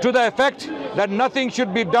to the effect that nothing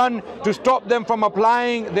should be done to stop them from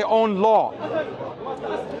applying their own law.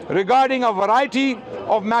 Regarding a variety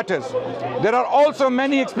of matters, there are also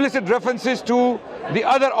many explicit references to the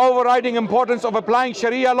other overriding importance of applying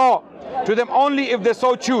Sharia law to them only if they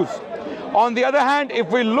so choose. On the other hand, if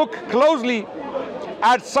we look closely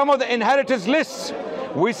at some of the inheritance lists,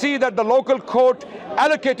 we see that the local court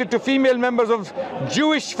allocated to female members of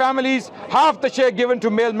Jewish families half the share given to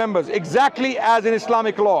male members, exactly as in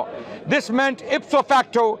Islamic law. This meant ipso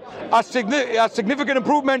facto a significant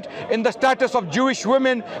improvement in the status of Jewish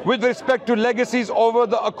women with respect to legacies over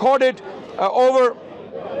the accorded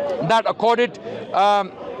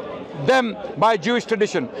them by Jewish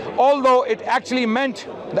tradition, although it actually meant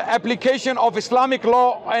the application of Islamic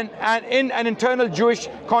law and in an internal Jewish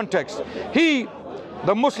context. He,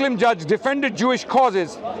 the Muslim judge, defended Jewish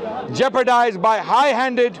causes jeopardized by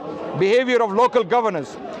high-handed behavior of local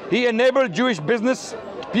governors. He enabled Jewish business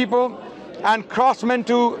people and craftsmen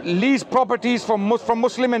to lease properties from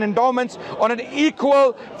Muslim and endowments on an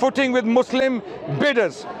equal footing with Muslim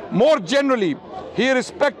bidders. More generally, he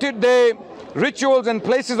respected their rituals and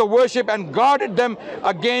places of worship and guarded them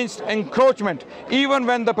against encroachment, even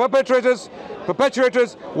when the perpetrators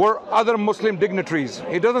were other Muslim dignitaries.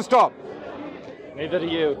 He doesn't stop. Neither do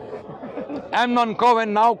you. Amnon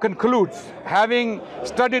Cohen now concludes, having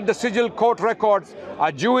studied the sigil court records,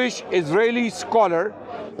 a Jewish Israeli scholar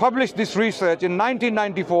published this research in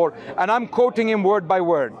 1994, and I'm quoting him word by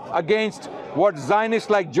word, against what Zionists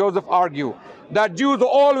like Joseph argue, that Jews were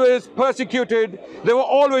always persecuted, they were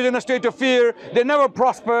always in a state of fear, they never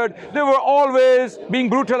prospered, they were always being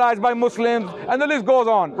brutalized by Muslims, and the list goes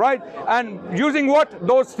on, right? And using what?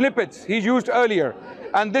 Those snippets he used earlier.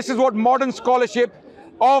 And this is what modern scholarship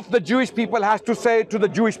of the Jewish people has to say to the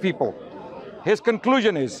Jewish people. His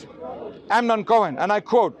conclusion is, Amnon Cohen, and I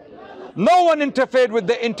quote, no one interfered with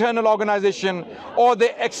the internal organization or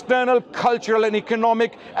the external cultural and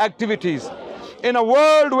economic activities. In a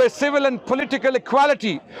world where civil and political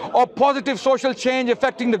equality or positive social change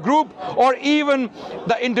affecting the group or even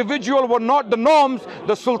the individual were not the norms,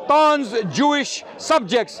 the Sultan's Jewish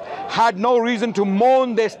subjects had no reason to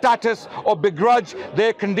mourn their status or begrudge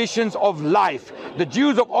their conditions of life. The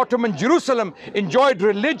Jews of Ottoman Jerusalem enjoyed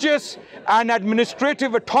religious and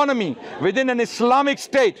administrative autonomy within an Islamic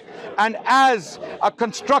state, and as a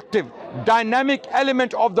constructive, dynamic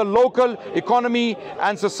element of the local economy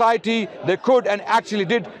and society, they could and actually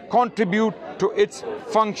did contribute to its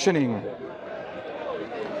functioning.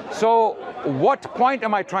 So what point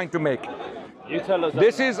am I trying to make? You tell us.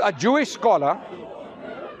 This is a Jewish scholar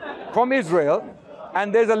from Israel,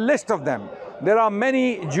 and there's a list of them. There are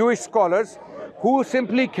many Jewish scholars who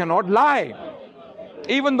simply cannot lie,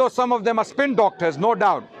 even though some of them are spin doctors, no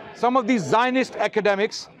doubt. Some of these Zionist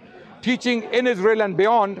academics teaching in Israel and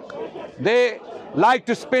beyond, they like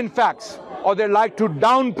to spin facts, or they like to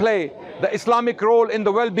downplay the Islamic role in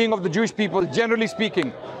the well-being of the Jewish people, generally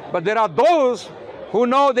speaking. But there are those who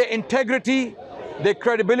know their integrity, their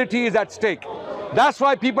credibility is at stake. That's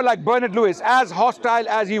why people like Bernard Lewis, as hostile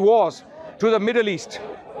as he was to the Middle East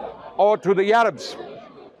or to the Arabs,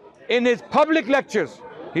 in his public lectures,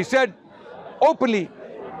 he said openly,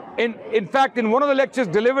 in fact, in one of the lectures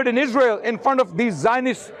delivered in Israel in front of these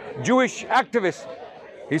Zionist Jewish activists,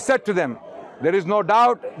 he said to them, there is no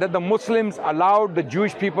doubt that the Muslims allowed the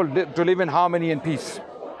Jewish people to live in harmony and peace.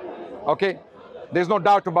 Okay? There's no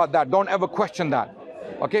doubt about that. Don't ever question that.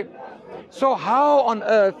 Okay? So how on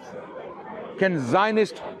earth can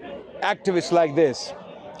Zionist activists like this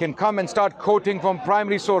can come and start quoting from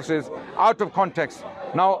primary sources out of context?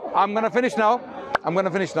 Now, I'm going to finish now.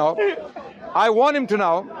 I want him to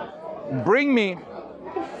now bring me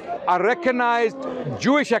a recognized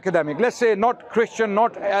Jewish academic, let's say not Christian,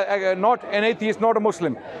 not an atheist, not a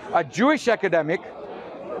Muslim, a Jewish academic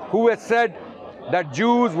who has said that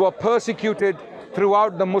Jews were persecuted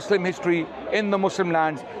throughout the Muslim history in the Muslim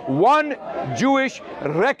lands. One Jewish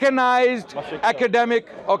recognized academic,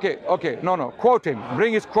 quote him,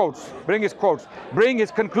 bring his quotes, bring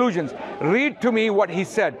his conclusions, read to me what he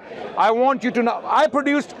said. I want you to know, I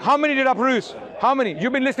produced, how many did I produce? How many?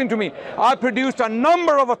 You've been listening to me. I produced a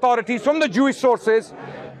number of authorities from the Jewish sources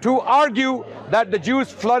to argue that the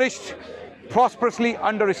Jews flourished prosperously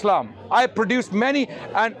under Islam. I produced many,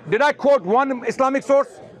 and did I quote one Islamic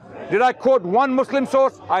source? Did I quote one Muslim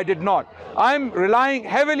source? I did not. I'm relying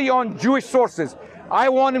heavily on Jewish sources. I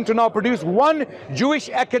want him to now produce one Jewish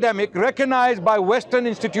academic recognized by Western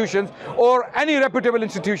institutions or any reputable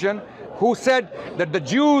institution who said that the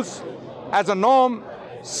Jews as a norm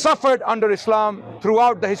suffered under Islam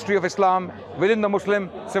throughout the history of Islam within the Muslim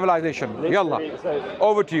civilization. Yallah,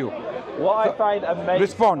 over to you. What I find amazing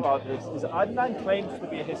Respond. about this is Adnan claims to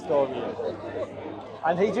be a historian,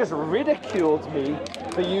 and he just ridiculed me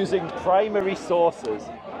for using primary sources.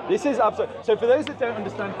 This is absurd. So for those that don't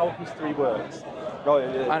understand how history works,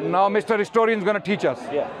 and now Mr. Historian is going to teach us.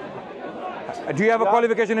 Yeah. Do you have a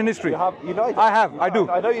qualification in history? You know, I do.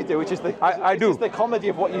 I know you do, which is the I do. Is the comedy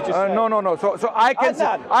of what you just said. No. So I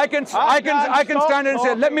can stand and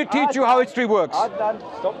say, let me teach you how history works. Adnan,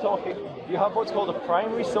 stop talking. You have what's called a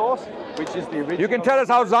primary source, which is the original. You can tell us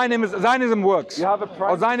how Zionism works. You have a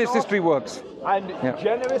primary or Zionist source, history works. And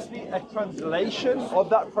generously a translation of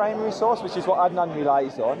that primary source, which is what Adnan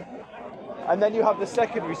relies on. And then you have the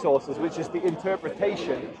secondary sources, which is the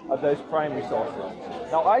interpretation of those primary sources.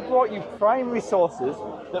 Now, I brought you primary sources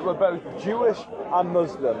that were both Jewish and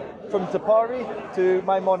Muslim, from Tapari to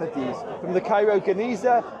Maimonides, from the Cairo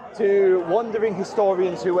Geniza to wandering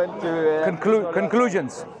historians who went to...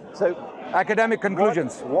 conclusions. So, academic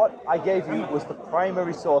conclusions. What I gave you was the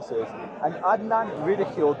primary sources, and Adnan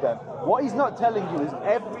ridiculed them. What he's not telling you is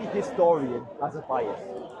every historian has a bias.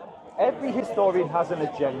 Every historian has an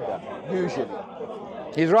agenda, usually.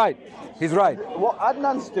 He's right. He's right. What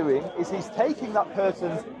Adnan's doing is he's taking that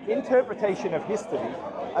person's interpretation of history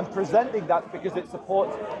and presenting that because it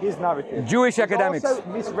supports his narrative. Jewish academics. Also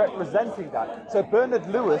misrepresenting that. So Bernard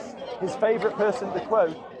Lewis, his favorite person to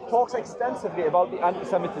quote, talks extensively about the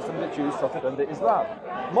anti-Semitism that Jews suffered under Islam.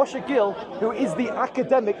 Moshe Gill, who is the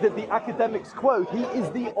academic that the academics quote, he is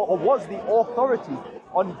was the authority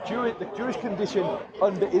on the Jewish condition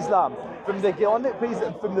under Islam. From the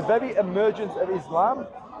from the very emergence of Islam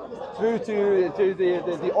through to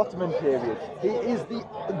the Ottoman period. He is the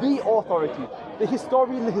authority, the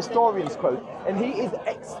historians quote, and he is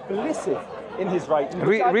explicit in his writing.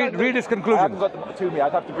 Read his conclusion. I haven't got them to me.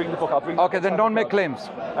 I'd have to bring the book. I'll bring. Okay, then don't make claims.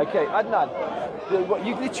 Okay, Adnan,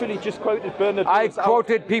 you literally just quoted Bernard Lewis. I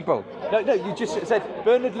quoted people. No, you just said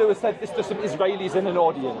Bernard Lewis said this to some Israelis in an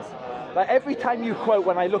audience. Like every time you quote,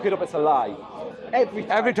 when I look it up, it's a lie.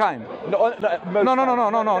 Every time. No.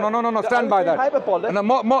 Stand by that. Hyperbolic. No,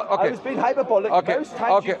 okay. I was being hyperbolic. Okay.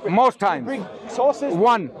 Most times. Bring sources.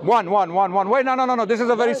 One. Wait, no. This is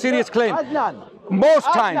a very serious claim. Adnan. Most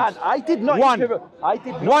Adnan, times. I did not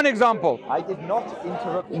interrupt. One example. I did not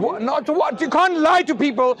interrupt you. Not what? You can't lie to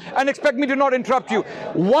people and expect me to not interrupt you.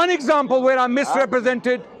 One example where I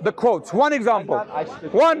misrepresented the quotes. One example.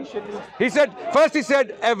 One. He said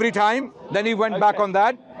every time. Then he went back on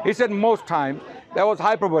that. He said most times. That was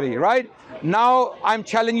hyperbole, right? Now I'm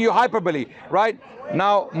challenging you hyperbole, right?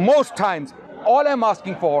 Now most times, all I'm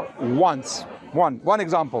asking for once. One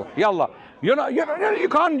example. Yallah. You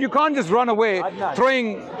can't just run away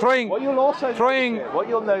throwing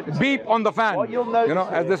beep on the fan. What you'll notice,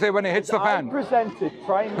 as they say when it hits the fan. I presented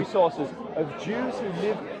primary sources of Jews who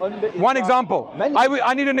live under Islam. One example.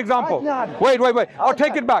 I need an example. Wait. Or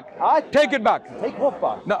take it back. Take it back. Take what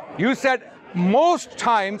back? No, you said most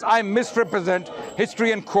times I misrepresent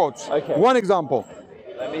history and quotes. Okay. One example.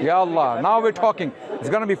 Ya Allah, now we're talking. It's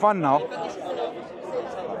going to be fun now.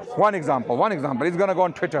 One example. He's going to go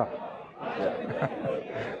on Twitter.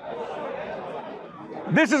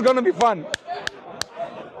 This is going to be fun.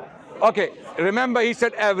 Okay, remember he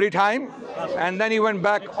said every time, and then he went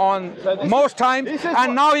back on most times,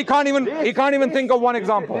 and now he can't even think of one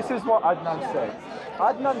example. This is what Adnan said.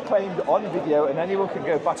 Adnan claimed on video, and anyone can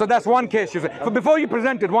go back. So that's one case, you said. But before you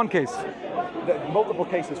presented one case. Multiple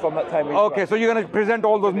cases from that time. Okay, so you're going to present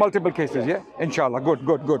all those multiple cases, yeah? Inshallah, good.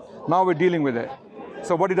 Now we're dealing with it.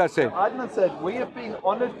 So what did I say? Adnan said, we have been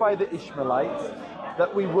honored by the Ishmaelites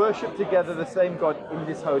that we worship together the same God in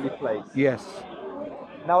this holy place. Yes.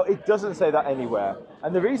 Now, it doesn't say that anywhere.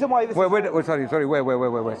 And the reason why this Wait, is... sorry,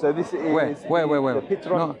 wait. So this is Wait. the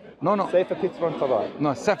Pitron... No. Sefer Pitron Torah.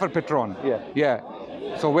 No, Sefer Petron. Yeah. Yeah.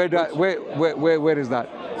 So where is that?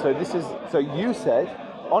 So this is... So you said,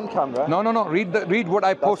 on camera... No. Read what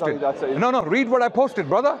I posted. No. Read what I posted,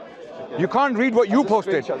 brother. You can't read what you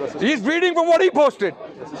posted. He's reading from what he posted.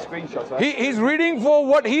 That's a screenshot, right? He's reading for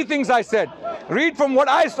what he thinks I said. Read from what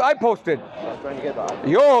I posted. I'm trying to get that.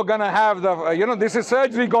 You're gonna have the, this is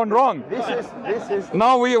surgery gone wrong. This is.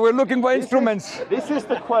 Now we're looking for instruments. This is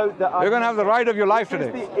the quote that You're gonna have the ride of your life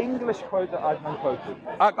today. This is the English quote that Adnan quoted.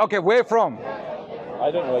 Okay, where from? I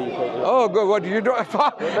don't know where you quoted it. Oh, good. What you do?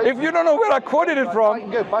 If you don't know where I quoted it from, I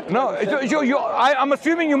can go back to no. what you said. I'm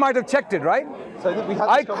assuming you might have checked it, right? So that we had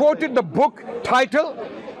I this quoted the book title,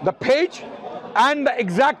 the page, and the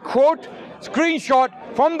exact quote screenshot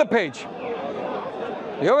from the page.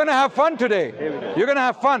 You're gonna have fun today. You're gonna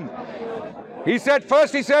have fun. He said,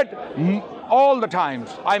 all the times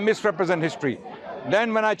I misrepresent history.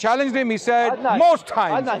 Then when I challenged him, he said, Adnan, most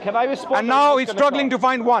times. Adnan, can I respond? And now he's struggling to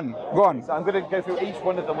find one. Go on. So I'm going to go through each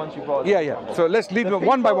one of the ones you brought. Yeah. So let's lead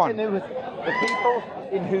one by one. The people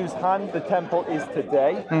in whose hand the temple is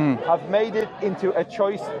today have made it into a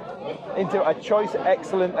choice,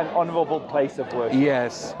 excellent and honourable place of worship.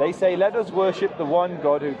 Yes. They say, let us worship the one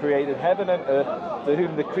God who created heaven and earth, to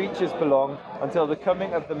whom the creatures belong, until the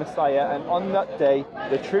coming of the Messiah, and on that day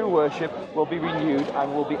the true worship will be renewed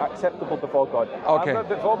and will be acceptable before God. Okay.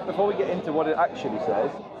 Before we get into what it actually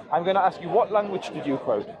says, I'm going to ask you, what language did you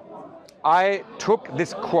quote? I took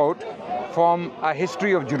this quote from A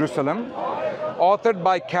History of Jerusalem, authored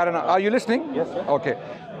by Karen. Are you listening? Yes, sir. Okay.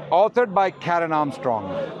 Authored by Karen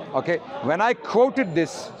Armstrong. Okay. When I quoted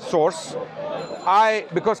this source,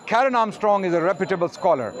 because Karen Armstrong is a reputable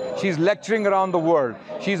scholar. She's lecturing around the world.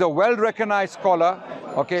 She's a well-recognized scholar,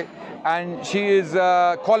 okay, and she is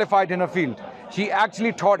qualified in her field. She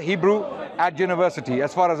actually taught Hebrew at university,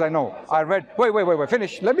 as far as I know. I read, wait,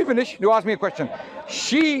 finish. Let me finish. You asked me a question.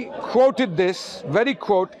 She quoted this very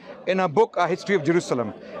quote in her book, A History of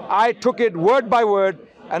Jerusalem. I took it word by word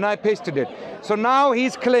and I pasted it. So now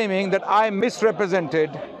he's claiming that I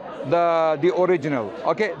misrepresented the original.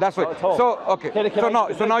 Okay, that's right. So okay.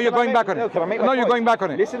 So now you're going back on it. No, you're going back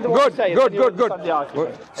on it. Listen to what I'm saying. Good.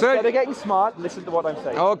 Instead of getting smart, listen to what I'm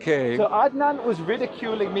saying. Okay. So Adnan was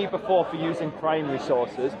ridiculing me before for using primary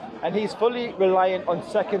sources, and he's fully reliant on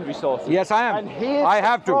secondary sources. Yes, I am. And here's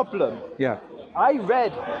the problem. Yeah.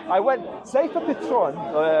 Sefer Petron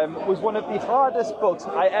was one of the hardest books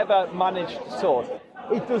I ever managed to source.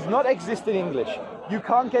 It does not exist in English. You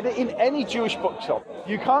can't get it in any Jewish bookshop.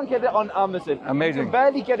 You can't get it on Amazon. Amazing. You can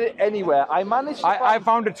barely get it anywhere. I managed to I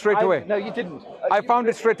found it straight away. No, you didn't. I found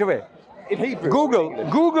it straight away. In Hebrew.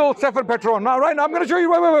 Google Sefer Petron. Now, right now, I'm going to show you.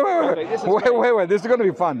 Wait. This is going to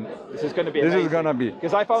be fun. This is going to be amazing. This is going to be.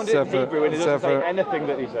 Because I found it in Hebrew and it doesn't say anything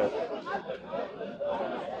that he said.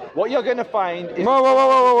 What you're going to find is... Whoa.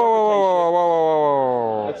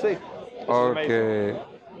 Let's see. Okay.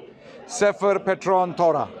 Sefer Petron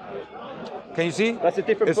Torah. Can you see? That's a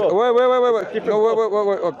different book. Wait.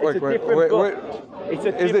 It's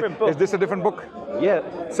a different book. Is this a different book? Yeah.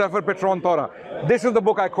 Sefer Petron Torah. This is the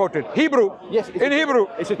book I quoted. Hebrew. Yes. In Hebrew.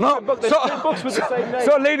 It's a different book. There's two books with the same name.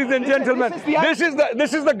 So, ladies and gentlemen, this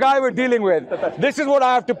is the guy we're dealing with. This is what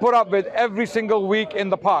I have to put up with every single week in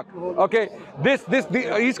the park. Okay.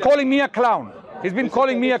 He's calling me a clown. He's been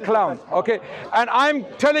calling me a clown. Okay. And I'm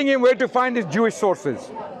telling him where to find his Jewish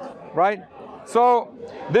sources. Right? So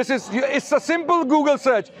it's a simple Google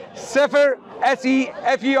search. Sefer,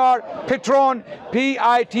 S-E-F-E-R, Petron,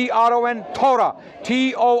 P-I-T-R-O-N, Torah,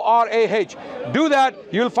 T-O-R-A-H. Do that,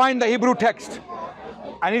 you'll find the Hebrew text.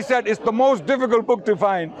 And he said it's the most difficult book to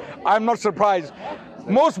find. I'm not surprised.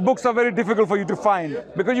 Most books are very difficult for you to find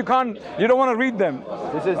because you don't want to read them.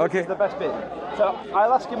 This is the best bit. So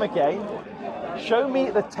I'll ask him again. Show me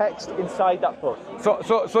the text inside that book.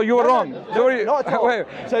 So you were wrong. Not at all.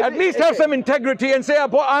 At least have some integrity and say I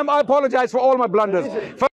apologize for all my blunders.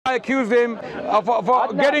 First, I accused him of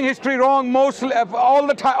getting history wrong mostly all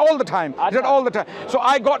the time. He said all the time. So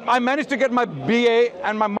I managed to get my BA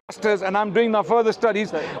and my masters, and I'm doing my further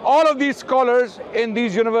studies. All of these scholars in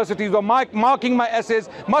these universities were marking my essays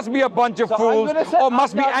must be a bunch of fools or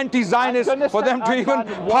must be anti-Zionist for them to even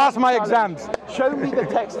pass my exams. Show me the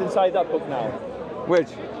text inside that book now. Which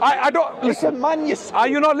I don't listen. It's a manuscript. Are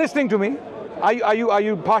you not listening to me? Are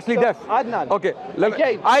you partially deaf? Adnan. Okay.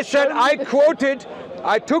 I said I quoted.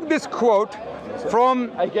 I took this quote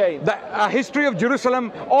from A History of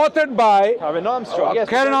Jerusalem, authored by Karen Armstrong.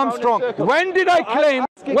 Karen Armstrong. When did I claim?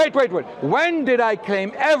 Wait. When did I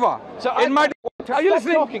claim ever in my Are you Stop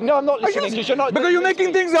listening? talking. No, I'm not Are you listening because you're not. Because you're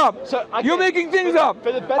making things up. So, You're making things up.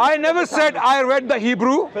 for the benefit I of never the said time- I read the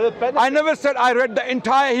Hebrew. For the benefit- I never said I read the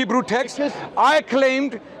entire Hebrew text. Because- I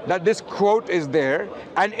claimed that this quote is there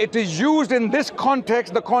and it is used in this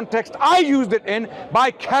context, the context I used it in, by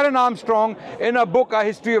Karen Armstrong in a book, A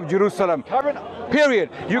History of Jerusalem. Karen- Period.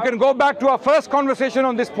 You can go back to our first conversation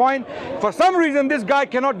on this point. For some reason, this guy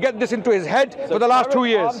cannot get this into his head for the last 2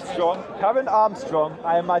 years. Karen Armstrong,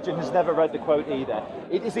 I imagine, has never read the quote either.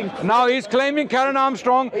 It is incredible. Now he's claiming Karen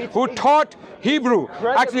Armstrong, who taught Hebrew.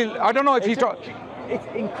 Actually, I don't know if he taught. It's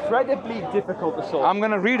incredibly difficult to solve. I'm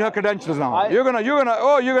gonna read her credentials now. You're gonna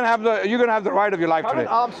have the ride of your life Karen today.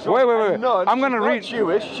 Armstrong, Wait. a nun, I'm gonna she's not read.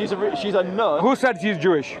 Jewish. She's a nun. Who said she's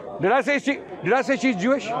Jewish? Did I say she's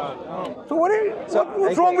Jewish? So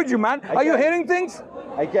what's wrong with you, man? Are you hearing things?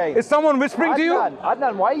 Again. Is someone whispering to you?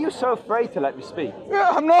 Adnan, why are you so afraid to let me speak?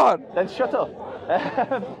 Yeah, I'm not. Then shut up.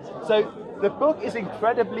 So the book is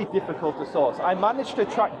incredibly difficult to source. I managed to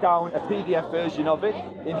track down a PDF version of it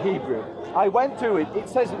in Hebrew. I went through it. It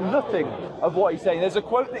says nothing of what he's saying. There's a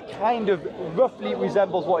quote that kind of roughly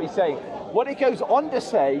resembles what he's saying. What it goes on to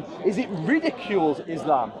say is it ridicules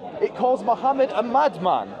Islam. It calls Muhammad a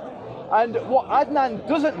madman. And what Adnan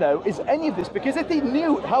doesn't know is any of this, because if he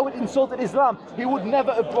knew how it insulted Islam, he would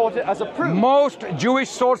never have brought it as a proof. Most Jewish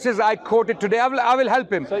sources I quoted today, I will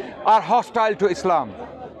help him, are hostile to Islam.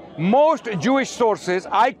 Most Jewish sources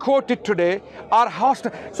I quoted today are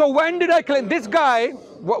hostile. So when did I claim this guy?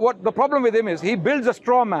 What the problem with him is, he builds a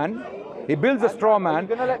straw man. He builds a straw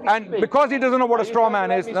man, and because he doesn't know what a straw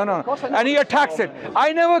man is, and he attacks it.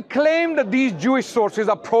 I never claimed that these Jewish sources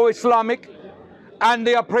are pro-Islamic, and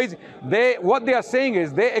they are praising. What they are saying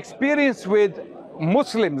is their experience with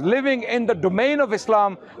Muslims living in the domain of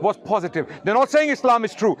Islam was positive. They're not saying Islam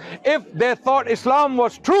is true. If they thought Islam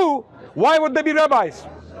was true, why would they be rabbis?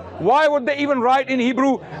 Why would they even write in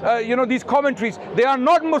Hebrew, these commentaries? They are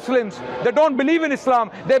not Muslims. They don't believe in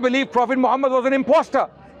Islam. They believe Prophet Muhammad was an imposter.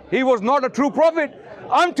 He was not a true prophet.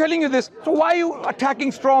 I'm telling you this. So why are you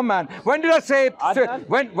attacking straw man? When did I say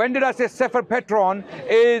when did I say Sefer Petron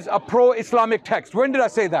is a pro-Islamic text? When did I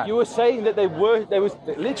say that? You were saying that there was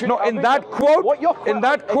literally. No, in that quote.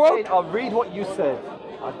 I'll read what you said.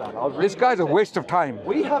 This guy's a waste of time.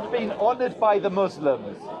 We have been honored by the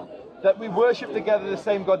Muslims that we worship together the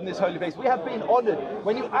same God in this holy place. We have been honored.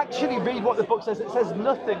 When you actually read what the book says, it says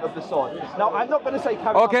nothing of the sort. Now, I'm not going to say.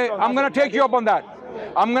 Okay, I'm going to take you up on that.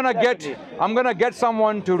 I'm gonna get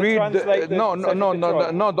someone to read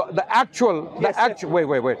the actual.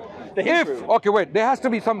 Wait. There has to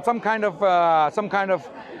be some kind of a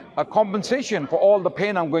compensation for all the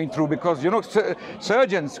pain I'm going through, because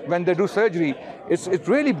surgeons, when they do surgery, it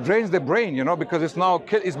really drains their brain, because it's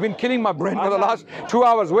been killing my brain for the last 2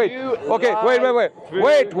 hours. Wait. Okay. Wait.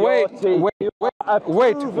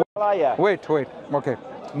 Okay.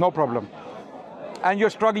 No problem. And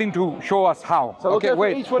you're struggling to show us how. So okay,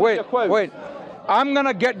 wait. I'm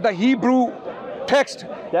gonna get the Hebrew text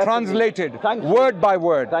translated word by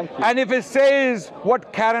word. Thank you. And if it says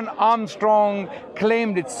what Karen Armstrong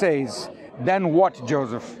claimed it says, then what,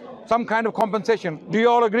 Joseph? Some kind of compensation. Do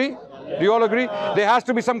you all agree? Do you all agree? There has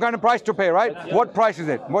to be some kind of price to pay, right? What price is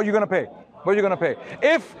it? What are you gonna pay? What are you going to pay?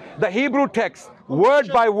 If the Hebrew text,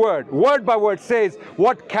 word by word, says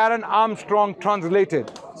what Karen Armstrong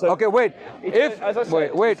translated. So okay, wait. If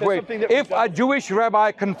a Jewish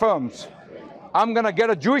rabbi confirms, I'm going to get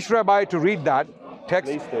a Jewish rabbi to read that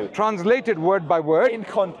text, translated word by word. In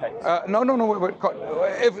context. No. Wait.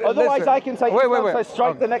 Otherwise, I can say,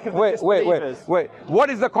 strike the neck of the disbelievers. Wait. What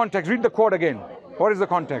is the context? Read the quote again. What is the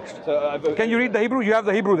context? Can you read the Hebrew? You have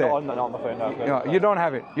the Hebrew there. No, not on my phone. No. You don't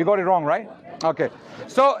have it. You got it wrong, right? Okay.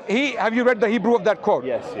 So have you read the Hebrew of that quote?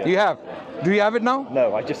 Yes. You have. Do you have it now?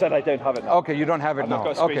 No, I just said I don't have it now. Okay, you don't have it now.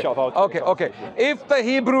 I've got a screenshot of it. Okay. If the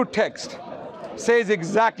Hebrew text says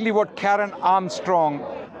exactly what Karen Armstrong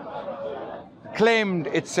claimed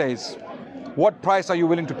it says, what price are you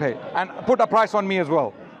willing to pay? And put a price on me as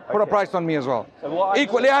well. Put a price on me as well. So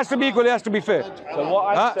equal. It has to be equal. It has to be fair. So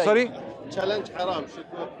what I'm saying. Sorry. Challenge haram should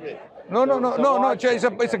not pay. No.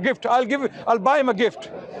 It's a gift. I'll buy him a gift.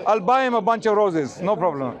 I'll buy him a bunch of roses. No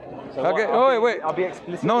problem. So okay. Wait. I'll be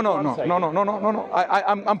explicit. No.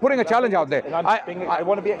 I'm putting a challenge out there. I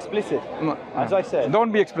want to be explicit. As I said.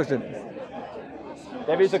 Don't be explicit.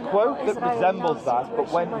 There is a quote that resembles that, but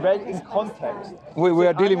when read in context. We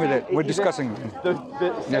are dealing with it. We're discussing. The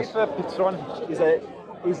Sefer Petron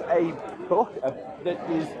is a book that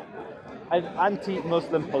is an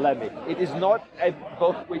anti-Muslim polemic. It is not a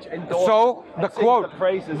book which endorses. So the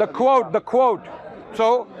quote.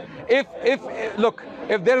 So if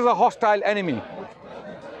there is a hostile enemy,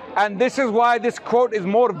 And this is why this quote is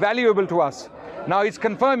more valuable to us. Now he's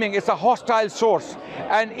confirming it's a hostile source.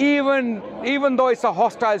 And even though it's a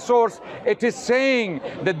hostile source, it is saying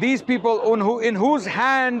that these people in whose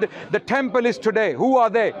hand the temple is today, who are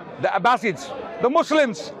they? The Abbasids, the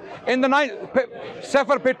Muslims. In the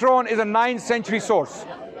Sefer Petron is a 9th century source.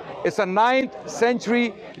 It's a 9th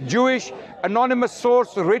century Jewish anonymous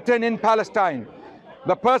source written in Palestine.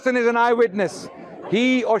 The person is an eyewitness.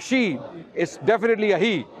 He or she, is definitely a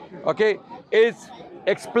he, okay, is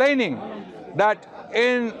explaining that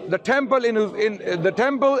in the temple, the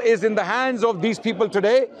temple is in the hands of these people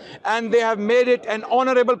today, and they have made it an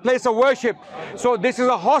honorable place of worship. So this is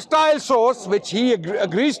a hostile source, which he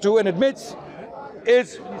agrees to and admits,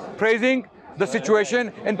 is praising the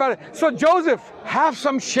situation in Palestine. So Joseph, have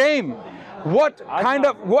some shame. What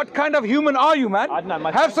kind of human are you, man?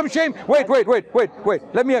 Adnan, have some shame. Wait.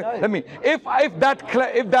 Let me. If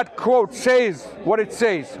that quote says what it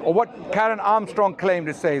says, or what Karen Armstrong claimed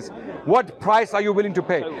it says, what price are you willing to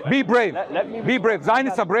pay? Be brave. Be brave.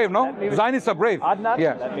 Zionists are brave, no? Zionists are brave. Adnan,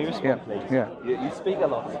 yeah. let me respond, please. Yeah. You speak a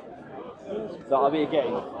lot. So I'll be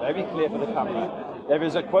again very clear for the camera. There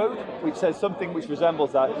is a quote which says something which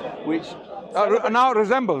resembles that, which now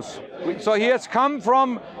resembles. So he has come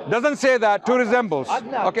from, doesn't say that, to resembles.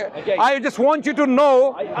 Adnan, okay. again. I just want you to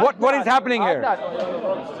know what is happening here.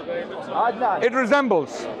 Adnan. It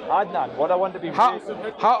resembles. Adnan, what I want to be How?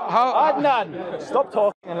 Adnan, stop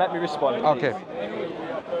talking and let me respond, please. Okay.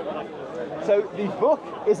 So the book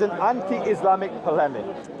is an anti-Islamic polemic.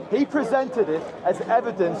 He presented it as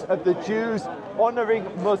evidence of the Jews honouring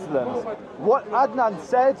Muslims. What Adnan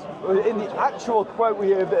said in the actual quote we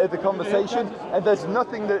hear of the conversation, and there's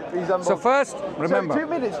nothing that resembles. So first, remember, so 2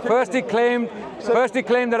 minutes. First he claimed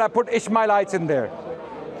that I put Ishmaelites in there.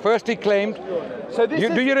 First he claimed. So this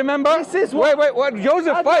do you remember? This is what, wait,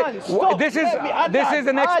 Joseph, Adnan, wait. Stop, This is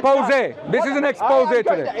an Adnan, expose. Adnan. This is an expose I am going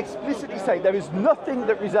today. to explicitly say there is nothing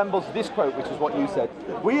that resembles this quote, which is what you said.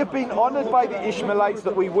 We have been honoured by the Ishmaelites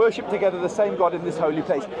that we worship together the same God in this holy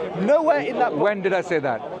place. Nowhere in that book. When did I say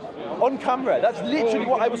that? On camera. That's literally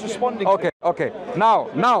what I was responding to. Okay. Now.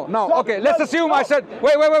 Stop, Okay, let's no, assume stop. I said.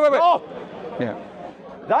 Wait. Stop. Yeah.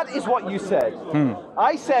 That is what you said.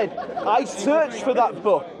 I said, I searched for that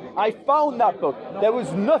book. I found that book. There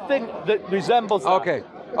was nothing that resembles that.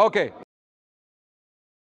 Okay.